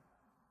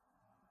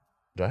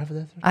 Do I have a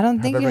death stare? I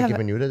don't think have you I have ever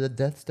given you the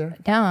death stare?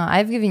 No,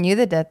 I've given you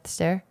the death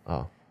stare.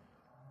 Oh.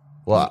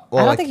 Well, I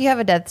don't like, think you have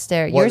a death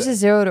stare. well, Yours is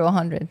 0 to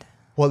 100.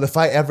 well, if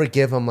I ever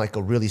give him like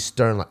a really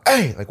stern, like,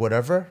 hey, like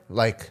whatever,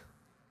 like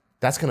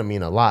that's going to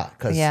mean a lot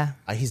because Yeah.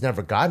 He's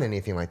never gotten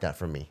anything like that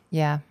from me,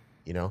 Yeah.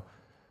 you know?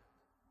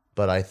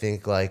 But I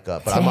think like,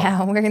 but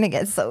Damn, we're going to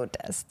get so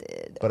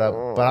tested. but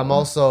I'm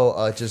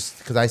also just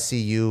because I see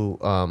you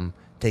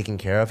taking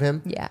care of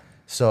him. Yeah.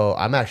 So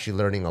I'm actually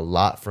learning a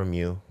lot from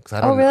you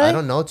because Oh, really? I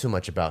don't know too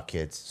much about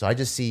kids. So I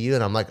just see you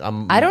and I'm like,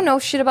 I don't know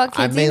shit about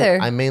kids either.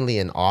 I'm mainly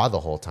in awe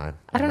the whole time.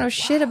 I don't know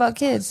shit about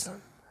kids.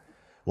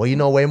 Well, you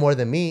know way more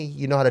than me.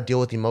 You know how to deal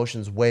with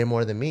emotions way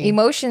more than me.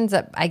 Emotions,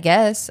 I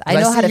guess. I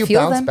know see how to you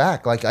feel bounce them.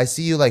 back. Like I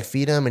see you like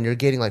feed him and you're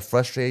getting like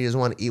frustrated. You just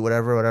want to eat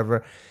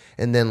whatever.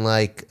 And then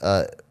like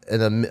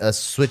and a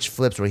switch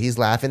flips where he's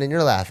laughing and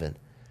you're laughing.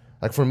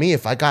 Like for me,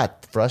 if I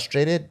got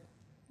frustrated,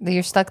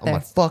 You're stuck I'm there.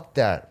 like, fuck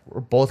that. We're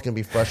both going to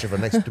be frustrated for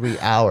the next 3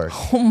 hours.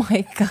 Oh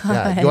my God.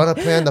 Yeah, you want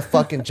to play on the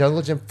fucking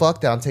jungle gym?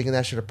 Fuck that. I'm taking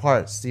that shit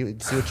apart. See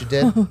what you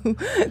did?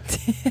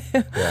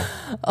 Yeah.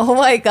 Oh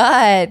my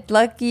God.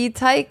 Lucky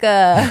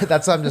Taika.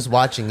 That's why I'm just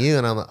watching you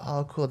and I'm like,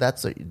 oh, cool.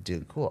 That's what you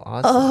do. Cool.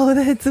 Awesome. Oh,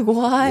 that's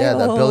wild. Yeah,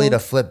 the ability to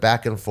flip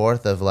back and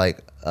forth of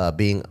like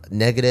being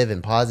negative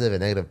and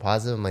negative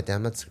positive. I'm like,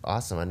 damn, that's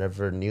awesome. I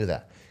never knew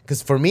that.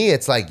 Because for me,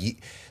 it's like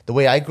the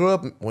way I grew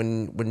up,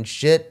 when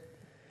shit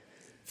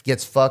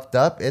gets fucked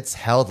up, it's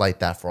held like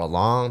that for a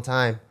long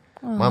time.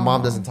 My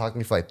mom doesn't talk to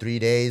me for like 3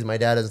 days. My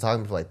dad doesn't talk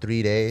to me for like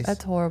 3 days.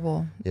 That's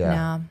horrible. Yeah.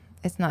 No,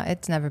 it's not.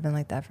 It's never been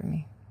like that for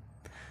me.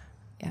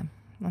 Yeah.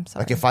 I'm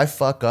sorry. Like if I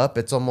fuck up,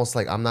 it's almost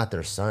like I'm not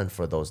their son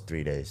for those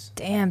 3 days.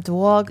 Damn,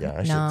 dog. Yeah,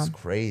 that No, shit's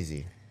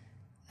crazy.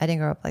 I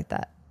didn't grow up like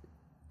that.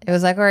 It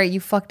was like, all right, you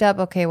fucked up.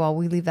 Okay, well,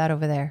 we leave that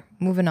over there.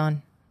 Moving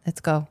on.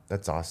 Let's go.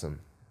 That's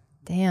awesome.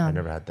 Damn. I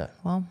never had that.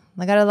 Well,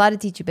 I got a lot to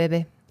teach you,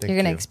 baby. Thank You're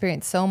going to you.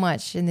 experience so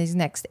much in these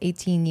next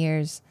 18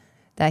 years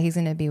that he's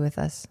going to be with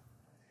us.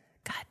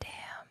 God damn.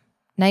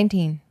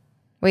 19.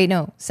 Wait,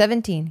 no,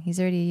 17. He's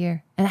already a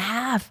year and a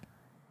half.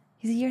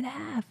 He's a year and a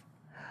half.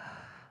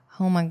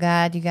 Oh my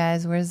God, you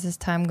guys, where's this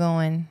time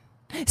going?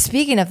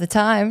 Speaking of the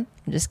time,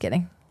 I'm just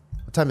kidding.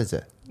 What time is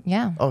it?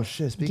 Yeah, Oh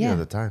shit! Speaking Yeah. of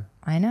the time,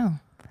 I know.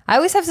 I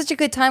always have such a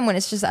good time when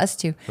it's just us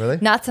two. Really?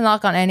 Not to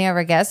knock on any of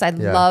our guests. I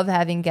Yeah. love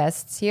having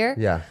guests here.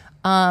 yeah,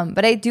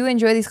 But I do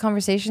enjoy these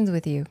conversations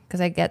with you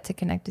because I get to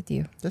connect with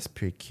you. that's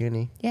pretty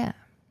cutie. Yeah.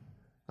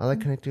 I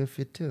like connecting with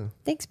you too.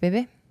 Thanks,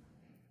 baby.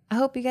 I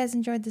hope you guys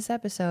enjoyed this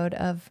episode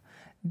of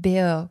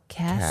Biocast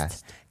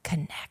Cast.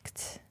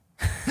 Connect.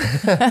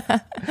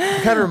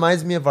 It kind of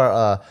reminds me of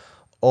our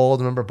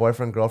old, remember,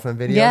 boyfriend girlfriend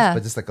videos, Yeah.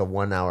 but just like a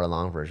 1 hour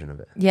long version of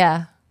it.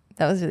 Yeah,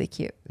 that was really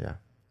cute. Yeah.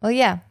 Well,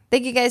 yeah.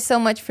 Thank you guys so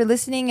much for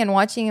listening and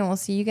watching, and we'll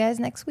see you guys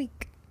next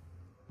week.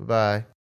 Bye.